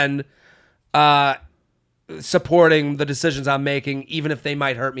a friend supporting the decisions I'm making, even if they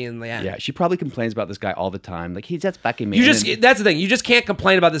might hurt me in the end. Yeah, she probably complains about this guy all the time. Like, he's just fucking me. That's the thing. You just can't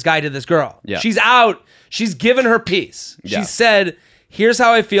complain about this guy to this girl. Yeah. She's out. She's given her piece. Yeah. She said, here's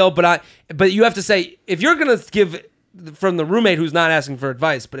how I feel, but you have to say, if you're going to give from the roommate who's not asking for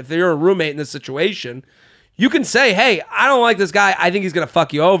advice, but if you're a roommate in this situation, you can say, hey, I don't like this guy. I think he's going to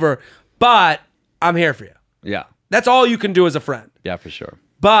fuck you over, but I'm here for you. Yeah. That's all you can do as a friend. Yeah, for sure.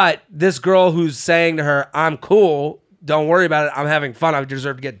 But this girl who's saying to her, I'm cool, don't worry about it, I'm having fun, I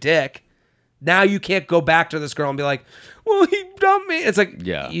deserve to get dick. Now you can't go back to this girl and be like, well, he dumped me. It's like,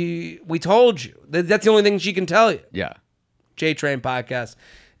 yeah, we told you. That's the only thing she can tell you. Yeah. JTrainPodcast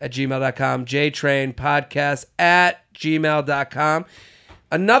at gmail.com. JTrainPodcast at gmail.com.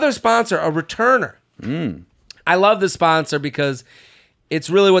 Another sponsor, a returner. I love this sponsor because it's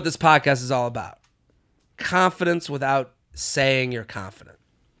really what this podcast is all about. Confidence without saying you're confident.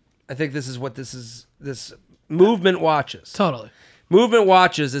 I think this is what this Movement Watches. Totally. Movement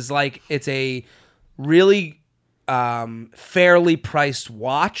Watches is like, it's a really fairly priced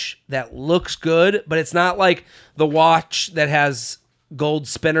watch that looks good, but it's not like the watch that has gold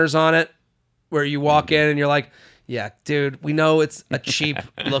spinners on it where you walk in and you're like, yeah, dude, we know it's a cheap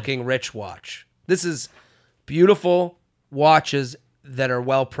looking rich watch. This is beautiful watches that are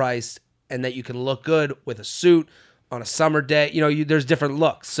well priced and that you can look good with a suit on a summer day. There's different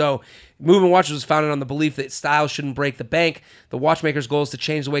looks. So Movement Watches was founded on the belief that style shouldn't break the bank. The watchmaker's goal is to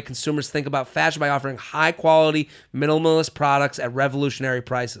change the way consumers think about fashion by offering high-quality, minimalist products at revolutionary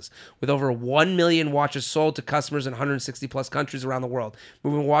prices. With over 1 million watches sold to customers in 160-plus countries around the world,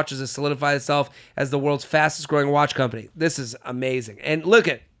 Movement Watches has solidified itself as the world's fastest-growing watch company. This is amazing. And look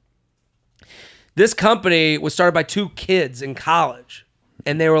at this company was started by 2 kids in college,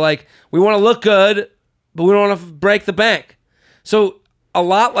 and they were like, we want to look good, but we don't want to break the bank. So a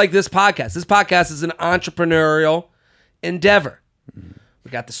lot like this podcast. This podcast is an entrepreneurial endeavor.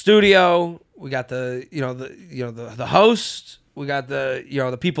 We got the studio, we got the host, we got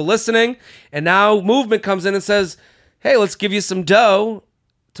the people listening, and now Movement comes in and says, "Hey, let's give you some dough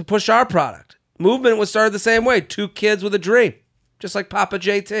to push our product." Movement was started the same way, 2 kids with a dream, just like Papa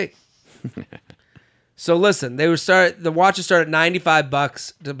JT. So listen, the watches start at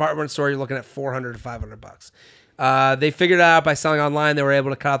 $95. Department store, you're looking at $400 to $500. They figured it out by selling online. They were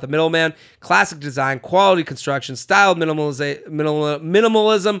able to cut out the middleman. Classic design, quality construction, style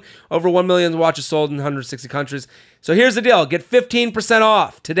minimalism. Over 1 million watches sold in 160 countries. So here's the deal. Get 15%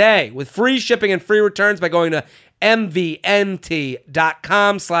 off today with free shipping and free returns by going to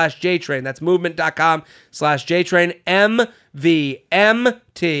mvmt.com/jtrain. That's movement.com/jtrain.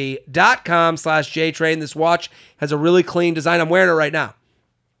 mvmt.com/jtrain. This watch has a really clean design. I'm wearing it right now.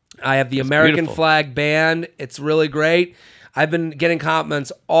 I have the American flag band. It's really great. I've been getting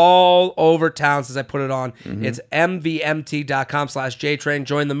compliments all over town since I put it on. It's mvmt.com/jtrain.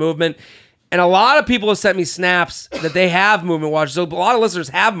 Join the movement. And a lot of people have sent me snaps that they have Movement watches. So a lot of listeners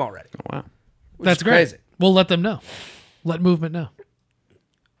have them already. Oh, wow. That's great. Crazy. We'll let them know. Let Movement know.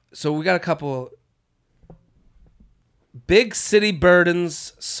 So we got a couple big city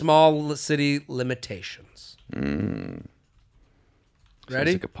burdens, small city limitations. Ready? Sounds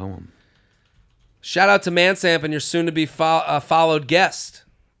like a poem. Shout out to Mansamp and your soon-to-be followed guest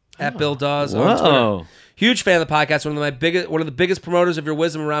at Bill Dawes on Twitter. Huge fan of the podcast. One of the biggest promoters of your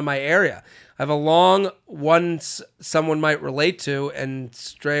wisdom around my area. I have a long one someone might relate to and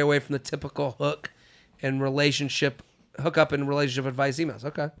stray away from the typical hookup and relationship advice emails.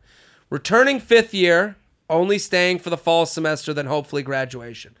 Okay. Returning 5th year, only staying for the fall semester, then hopefully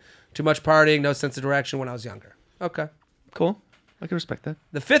graduation. Too much partying, no sense of direction when I was younger. Okay. Cool. I can respect that.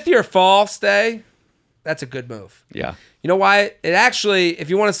 The 5th year fall stay, that's a good move. Yeah. You know why? It actually, if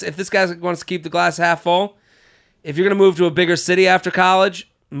this guy wants to keep the glass half full, if you're going to move to a bigger city after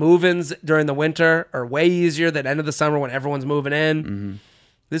college, move-ins during the winter are way easier than end of the summer when everyone's moving in. Mm-hmm.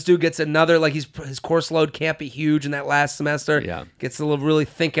 This dude gets another, his course load can't be huge in that last semester. Yeah. Gets to really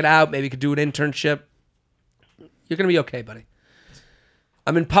think it out. Maybe could do an internship. You're going to be okay, buddy.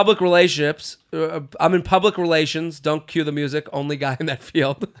 I'm in public relations. Don't cue the music. Only guy in that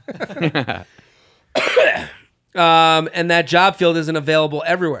field. And that job field isn't available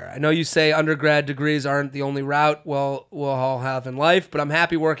everywhere. I know you say undergrad degrees aren't the only route we'll all have in life, but I'm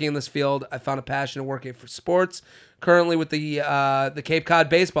happy working in this field. I found a passion in working for sports. Currently with the Cape Cod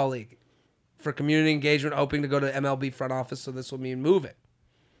Baseball League for community engagement, hoping to go to MLB front office, so this will mean moving.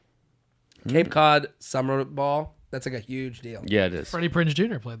 Cape Cod summer ball. That's a huge deal. Yeah, it is. Freddie Prinze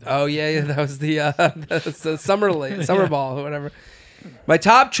Jr. played there. Oh yeah, that was the summer league, summer ball or whatever. My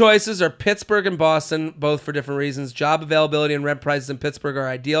top choices are Pittsburgh and Boston, both for different reasons. Job availability and rent prices in Pittsburgh are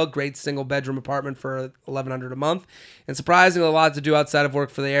ideal. Great single-bedroom apartment for $1,100 a month. And surprisingly, a lot to do outside of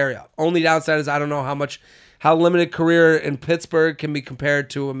work for the area. Only downside is I don't know how limited career in Pittsburgh can be compared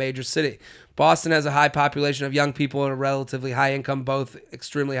to a major city. Boston has a high population of young people and a relatively high income, both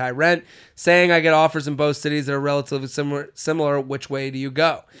extremely high rent. Saying I get offers in both cities that are relatively similar, which way do you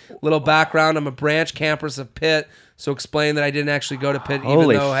go? Little background, I'm a branch campus of Pitt, so explain that I didn't actually go to Pitt, even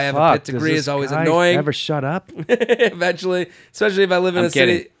though I have a Pitt degree is always annoying. Never shut up. Eventually, especially if I live in a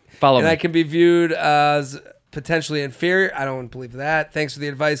city and I can be viewed as potentially inferior. I don't believe that. Thanks for the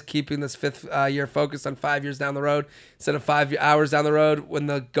advice. Keeping this fifth year focused on 5 years down the road instead of 5 hours down the road when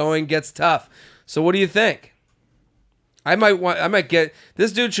the going gets tough. So what do you think? I might get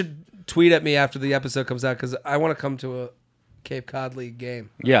this dude should tweet at me after the episode comes out because I want to come to a Cape Cod League game.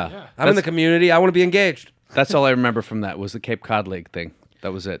 Yeah. I'm in the community. I want to be engaged. That's all I remember from that was the Cape Cod League thing.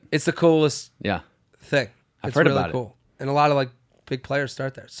 That was it. It's the coolest thing. I've heard really about cool. And a lot of big players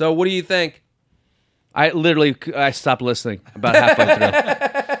start there. So what do you think? I stopped listening about halfway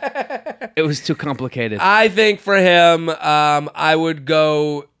through. It was too complicated. I think for him, I would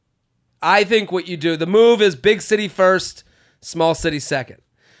go. I think what you do, the move is big city first, small city second.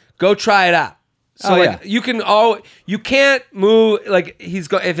 Go try it out. So you can't move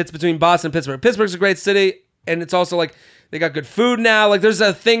if it's between Boston and Pittsburgh. Pittsburgh's a great city, and it's also they got good food now. There's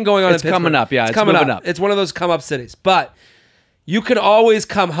a thing going on. It's coming up. Yeah, it's coming up. It's one of those come up cities, but you can always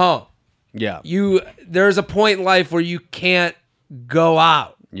come home. Yeah. There's a point in life where you can't go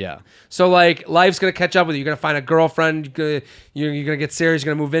out. Yeah. So life's gonna catch up with you. You're gonna find a girlfriend. You're gonna get serious.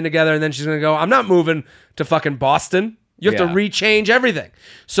 You're gonna move in together, and then she's gonna go, I'm not moving to fucking Boston. You have to rechange everything.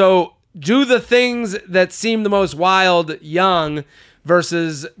 So do the things that seem the most wild young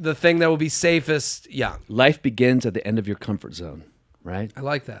versus the thing that will be safest young. Life begins at the end of your comfort zone, right? I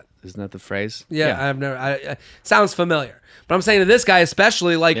like that. Isn't that the phrase? Yeah. I've never. Sounds familiar, but I'm saying to this guy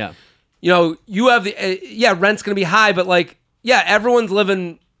especially, you have the rent's gonna be high, but everyone's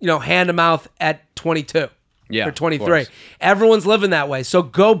living hand to mouth at 22 or 23. Everyone's living that way, so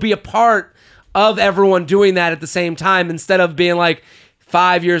go be a part of everyone doing that at the same time instead of being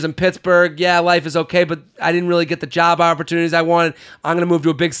 5 years in Pittsburgh. Yeah, life is okay, but I didn't really get the job opportunities I wanted. I'm gonna move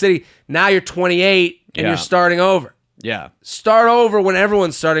to a big city. Now you're 28 and you're starting over. Yeah. Start over when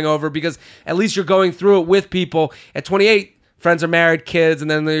everyone's starting over because at least you're going through it with people. At 28, friends are married, kids,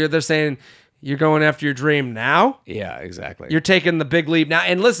 and then they're saying you're going after your dream now. Yeah, exactly. You're taking the big leap now.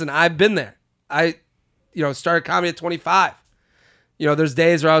 And listen, I've been there. I started comedy at 25. There's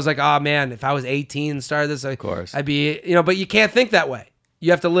days where I was like, oh man, if I was 18 and started this, of course, I'd be, but you can't think that way. You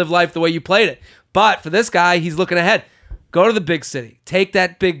have to live life the way you played it. But for this guy, he's looking ahead. Go to the big city. Take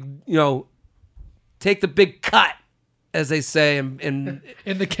that big, take the big cut, as they say in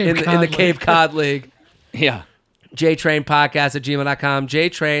the Cape Cod League. Yeah. JTrainPodcast at gmail.com.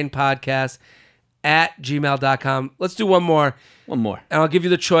 JTrainPodcast at gmail.com. Let's do one more. And I'll give you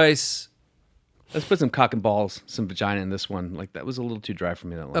the choice. Let's put some cock and balls, some vagina in this one. That was a little too dry for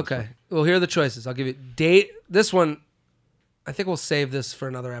me. That last Okay. one. Well, here are the choices. I'll give you date. This one, I think we'll save this for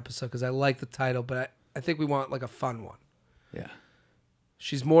another episode because I like the title, but I think we want a fun one. Yeah.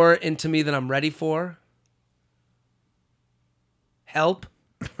 She's more into me than I'm ready for. Help.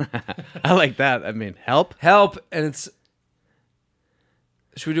 I like that. Help. Help, and it's...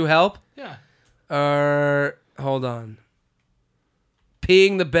 Should we do help? Yeah. Hold on.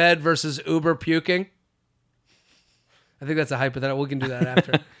 Peeing the bed versus Uber puking. I think that's a hypothetical. We can do that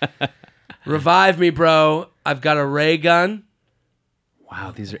after. Revive me, bro. I've got a ray gun.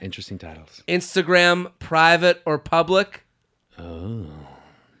 Wow, these are interesting titles. Instagram, private or public? Oh.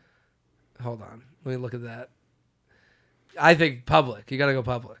 Hold on. Let me look at that. I think public. You got to go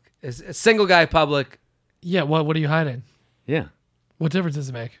public. It's a single guy public. Yeah, what are you hiding? Yeah. What difference does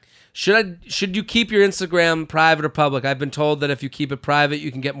it make? Should you keep your Instagram private or public? I've been told that if you keep it private, you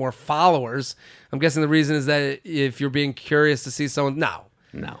can get more followers. I'm guessing the reason is that if you're being curious to see someone... No.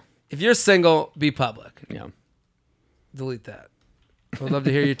 If you're single, be public. Yeah. Delete that. I would love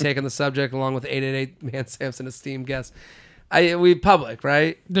to hear your take on the subject along with 888 Man Samson, esteemed guest. We public,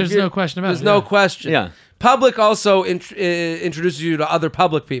 right? There's no question about it. There's no question. Yeah. Public also introduces you to other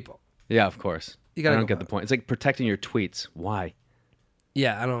public people. Yeah, of course. I don't get the point. It's like protecting your tweets. Why?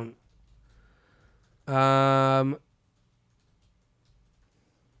 Yeah, I don't...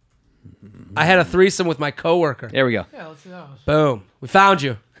 I had a threesome with my coworker. There we go. Yeah, let's see that one. Boom. We found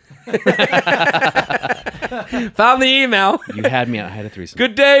you. Found the email. You had me. I had a threesome.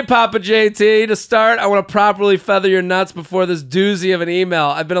 Good day, Papa JT. To start, I want to properly feather your nuts before this doozy of an email.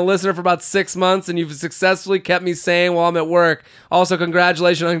 I've been a listener for about 6 months, and you've successfully kept me sane while I'm at work. Also,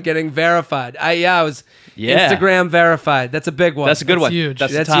 congratulations on getting verified. I was Instagram verified. That's a big one. That's a good one. Huge.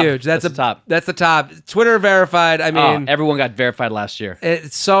 That's That's the top. huge. That's the top. That's the top. Twitter verified. I mean, Everyone got verified last year.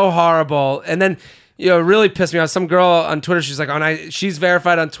 it's so horrible. And then, it really pissed me off. Some girl on Twitter, she's like, she's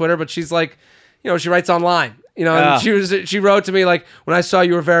verified on Twitter, but she's like, she writes online. And she wrote to me like, when I saw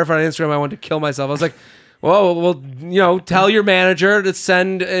you were verified on Instagram, I wanted to kill myself. I was like, well, tell your manager to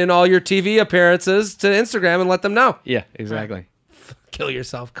send in all your TV appearances to Instagram and let them know. Yeah, exactly. Kill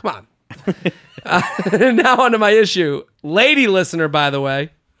yourself. Come on. Now on to my issue. Lady listener, by the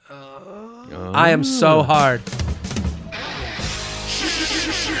way. I am so hard.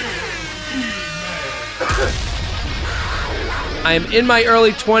 I am in my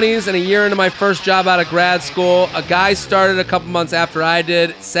early 20s and a year into my first job out of grad school. A guy started a couple months after I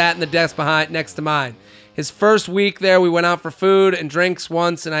did, sat in the desk next to mine. His first week there, we went out for food and drinks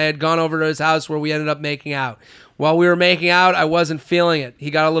once, and I had gone over to his house where we ended up making out. While we were making out, I wasn't feeling it.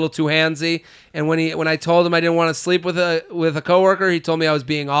 He got a little too handsy, and when I told him I didn't want to sleep with a coworker, he told me I was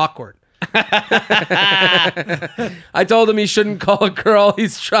being awkward. I told him he shouldn't call a girl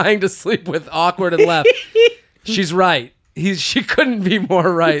he's trying to sleep with awkward and left. She's right. She couldn't be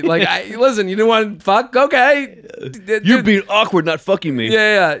more right. Like, listen, you didn't want to fuck? Okay. You're being awkward, not fucking me.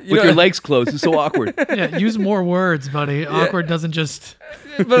 Yeah. With your legs closed. It's so awkward. Yeah, use more words, buddy. Awkward doesn't just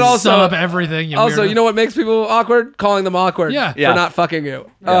but also, sum up everything. You know what makes people awkward? Calling them awkward Yeah. for Yeah. not fucking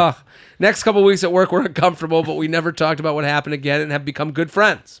you. Next couple weeks at work were uncomfortable, but we never talked about what happened again and have become good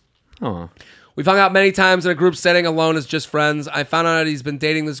friends. Oh. We've hung out many times in a group setting alone as just friends. I found out he's been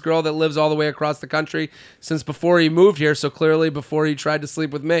dating this girl that lives all the way across the country since before he moved here, so clearly before he tried to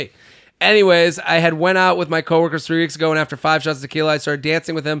sleep with me. Anyways, I had went out with my coworkers 3 weeks ago, and after 5 shots of tequila, I started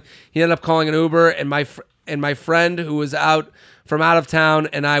dancing with him. He ended up calling an Uber, and my friend who was out of town,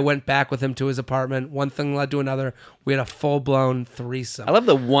 and I went back with him to his apartment. One thing led to another. We had a full-blown threesome. I love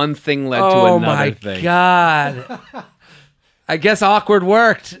the one thing led to another thing. Oh, my God. I guess awkward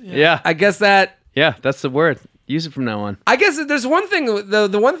worked. Yeah. I guess that... Yeah, that's the word. Use it from now on. I guess there's one thing,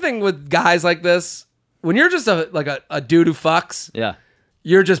 the one thing with guys like this, when you're just a dude who fucks, Yeah.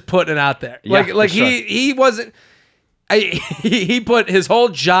 you're just putting it out there. Yeah, like for sure. he wasn't, he put his whole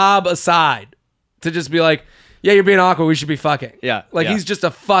job aside to just be like, yeah, you're being awkward, we should be fucking. Yeah, Like yeah. he's just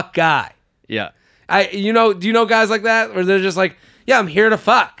a fuck guy. Yeah. Do you know guys like that? Where they're just like, yeah, I'm here to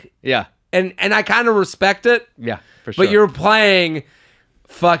fuck. Yeah. And I kind of respect it. Yeah, for sure. But you're playing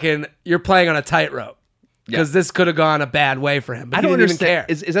on a tightrope. Because this could have gone a bad way for him. But I he don't didn't understand.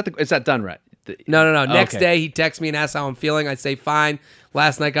 even care. Is that done right? No. Next Okay. day, he texts me and asks how I'm feeling. I say, fine.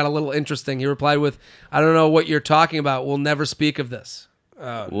 Last night got a little interesting. He replied with, I don't know what you're talking about. We'll never speak of this.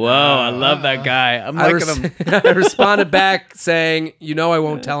 Whoa, I love that guy. I'm liking him. I responded back saying, I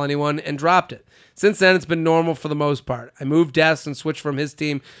won't tell anyone, and dropped it. Since then, it's been normal for the most part. I moved desks and switched from his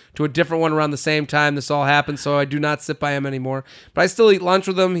team to a different one around the same time this all happened, so I do not sit by him anymore. But I still eat lunch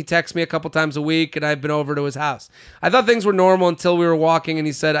with him. He texts me a couple times a week, and I've been over to his house. I thought things were normal until we were walking, and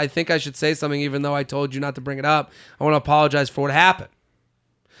he said, I think I should say something even though I told you not to bring it up. I want to apologize for what happened.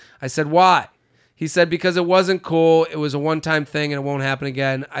 I said, why? He said, because it wasn't cool. It was a one-time thing, and it won't happen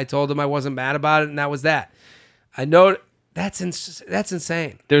again. I told him I wasn't mad about it, and that was that. I know... That's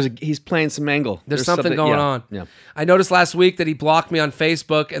insane. He's playing some angle. There's something going on. Yeah. I noticed last week that he blocked me on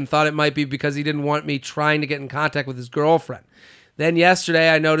Facebook and thought it might be because he didn't want me trying to get in contact with his girlfriend. Then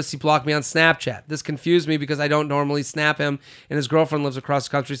yesterday, I noticed he blocked me on Snapchat. This confused me because I don't normally snap him, and his girlfriend lives across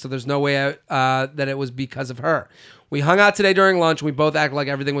the country, so there's no way that it was because of her. We hung out today during lunch, and we both acted like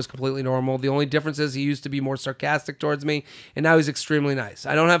everything was completely normal. The only difference is he used to be more sarcastic towards me, and now he's extremely nice.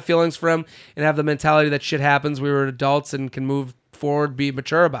 I don't have feelings for him and have the mentality that shit happens. We were adults and can move forward, be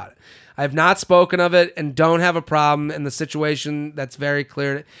mature about it. I have not spoken of it and don't have a problem in the situation. That's very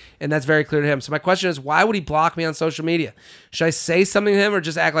clear, and that's very clear to him. So my question is, why would he block me on social media? Should I say something to him or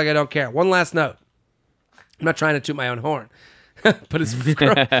just act like I don't care? One last note. I'm not trying to toot my own horn. But his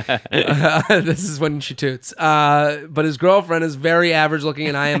this is when she toots. But his girlfriend is very average looking,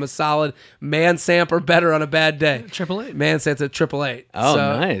 and I am a solid man samp or better on a bad day. 888. Man samp's at 888. Oh,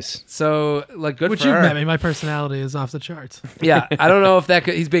 So- nice. So like good Which for you've her. met me. My personality is off the charts. Yeah, I don't know if that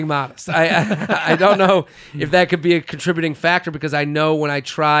could. He's being modest. I don't know if that could be a contributing factor because I know when I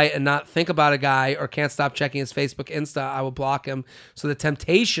try and not think about a guy or can't stop checking his Facebook, Insta, I will block him. So the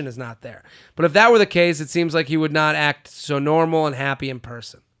temptation is not there. But if that were the case, it seems like he would not act so normal and happy in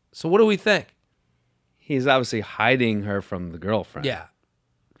person. So what do we think? He's obviously hiding her from the girlfriend. Yeah.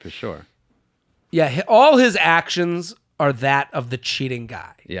 For sure. Yeah, all his actions are that of the cheating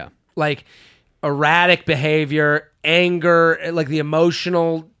guy. Yeah. Like erratic behavior, anger, like the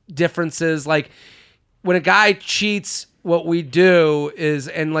emotional differences. Like when a guy cheats, what we do is,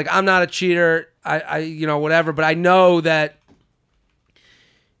 and like I'm not a cheater, I whatever, but I know that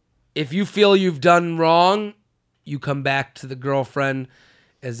if you feel you've done wrong, you come back to the girlfriend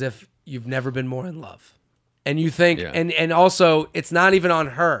as if you've never been more in love. And you think, and also it's not even on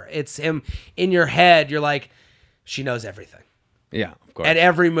her, it's him in your head. You're like, she knows everything. Yeah, of course. At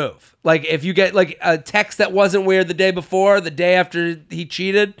every move. Like if you get like a text that wasn't weird the day before, the day after he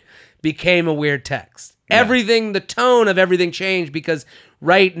cheated became a weird text. Yeah. Everything, the tone of everything changed because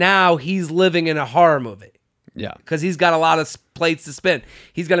right now he's living in a horror movie. Yeah. Because he's got a lot of plates to spin.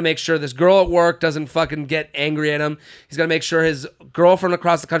 He's got to make sure this girl at work doesn't fucking get angry at him. He's got to make sure his girlfriend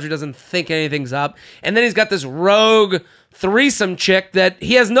across the country doesn't think anything's up. And then he's got this rogue threesome chick that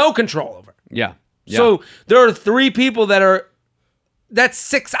he has no control over. Yeah. So there are 3 people that's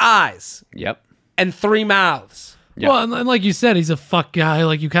 6 eyes. Yep. And 3 mouths. Yeah. Well, and like you said, he's a fuck guy.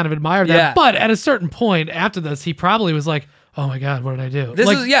 Like you kind of admire that. Yeah. But at a certain point after this, he probably was like, "Oh my god, what did I do?" He's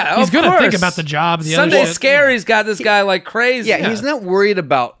He's gonna think about the job. The Sunday other shit. Scary's got this guy like crazy. Yeah, he's not worried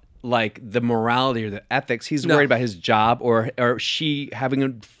about like the morality or the ethics. He's worried about his job or she having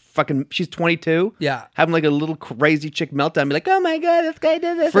a fucking. She's 22. Yeah, having like a little crazy chick meltdown. Be like, oh my god, this guy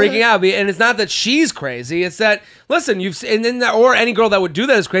did this. Freaking out. And it's not that she's crazy. It's that listen, or any girl that would do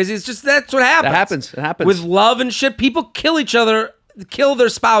that is crazy. It's just that's what happens. That happens. It happens with love and shit. People kill each other, kill their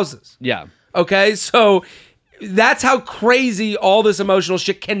spouses. Yeah. Okay, so. That's how crazy all this emotional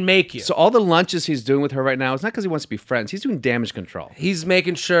shit can make you. So all the lunches he's doing with her right now, it's not because he wants to be friends. He's doing damage control. He's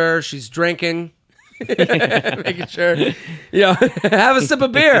making sure she's drinking. Making sure. Have a sip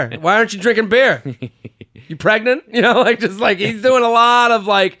of beer. Why aren't you drinking beer? You pregnant? Just like he's doing a lot of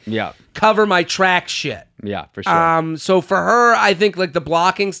like cover my track shit. Yeah, for sure. So for her, I think like the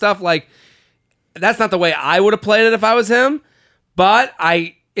blocking stuff, like that's not the way I would have played it if I was him. But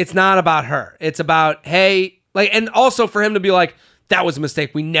it's not about her. It's about, hey, like, and also for him to be like, that was a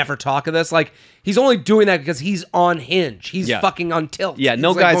mistake. We never talk of this. Like, he's only doing that because he's on Hinge. He's fucking on tilt. Yeah, no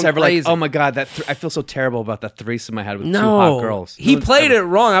he's guy's like ever crazy. like, oh my God, I feel so terrible about that threesome I had with 2 hot girls. He played it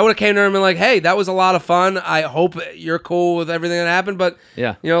wrong. I would have came to him and been like, hey, that was a lot of fun. I hope you're cool with everything that happened, but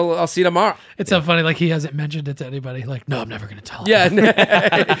I'll see you tomorrow. It's so funny, like he hasn't mentioned it to anybody. Like, no, I'm never gonna tell him. Yeah,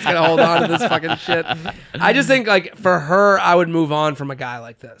 he's gonna hold on to this fucking shit. I just think like for her, I would move on from a guy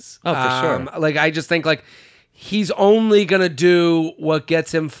like this. Oh, for sure. Like I just think like he's only gonna do what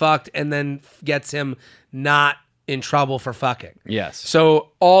gets him fucked and then gets him not in trouble for fucking. Yes. So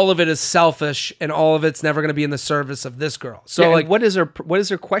all of it is selfish, and all of it's never gonna be in the service of this girl. So like, what is her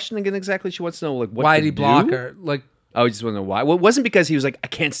question again exactly? She wants to know like what. Why did he block her? Like. Oh, he just want to know why. Well, it wasn't because he was like, I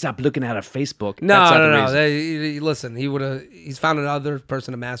can't stop looking at her Facebook. No. Reason. Listen, he's found another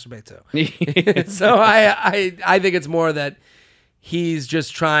person to masturbate to. So I think it's more that he's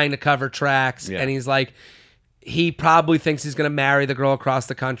just trying to cover tracks, and he's like, he probably thinks he's going to marry the girl across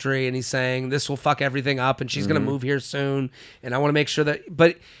the country, and he's saying this will fuck everything up, and she's going to move here soon, and I want to make sure that.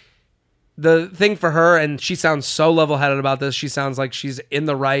 But the thing for her, and she sounds so level-headed about this. She sounds like she's in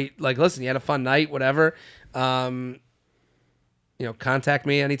the right. Like, listen, you had a fun night, whatever. Contact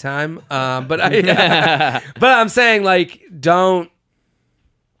me anytime. But I'm saying like, don't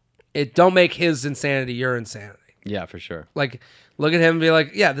make his insanity your insanity. Yeah, for sure. Like, look at him and be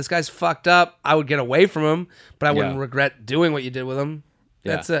like, yeah, this guy's fucked up. I would get away from him, but I wouldn't regret doing what you did with him.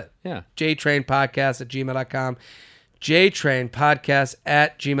 That's it. Yeah. JTrainPodcast@gmail.com.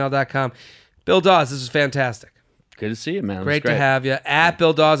 JTrainPodcast@gmail.com. Bill Dawes, this is fantastic. Good to see you, man. Great to have you. At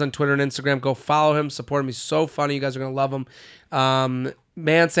Bill Dawes on Twitter and Instagram. Go follow him. Support him. He's so funny. You guys are going to love him.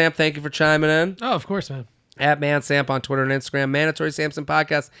 Man Samp, thank you for chiming in. Oh, of course, man. At Man Samp on Twitter and Instagram. Mandatory Samson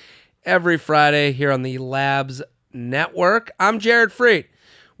Podcast every Friday here on the Labs Network. I'm Jared Freed.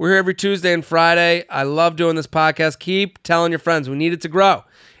 We're here every Tuesday and Friday. I love doing this podcast. Keep telling your friends. We need it to grow.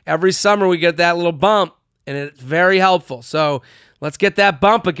 Every summer we get that little bump, and it's very helpful. So let's get that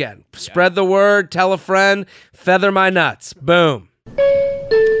bump again. Spread the word. Tell a friend. Feather my nuts. Boom.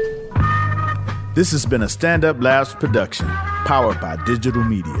 This has been a Stand Up Labs production, powered by digital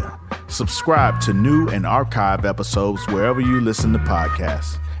media. Subscribe to new and archive episodes wherever you listen to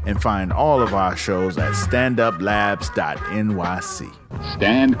podcasts, and find all of our shows at standuplabs.nyc.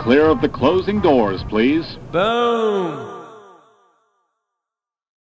 Stand clear of the closing doors, please. Boom.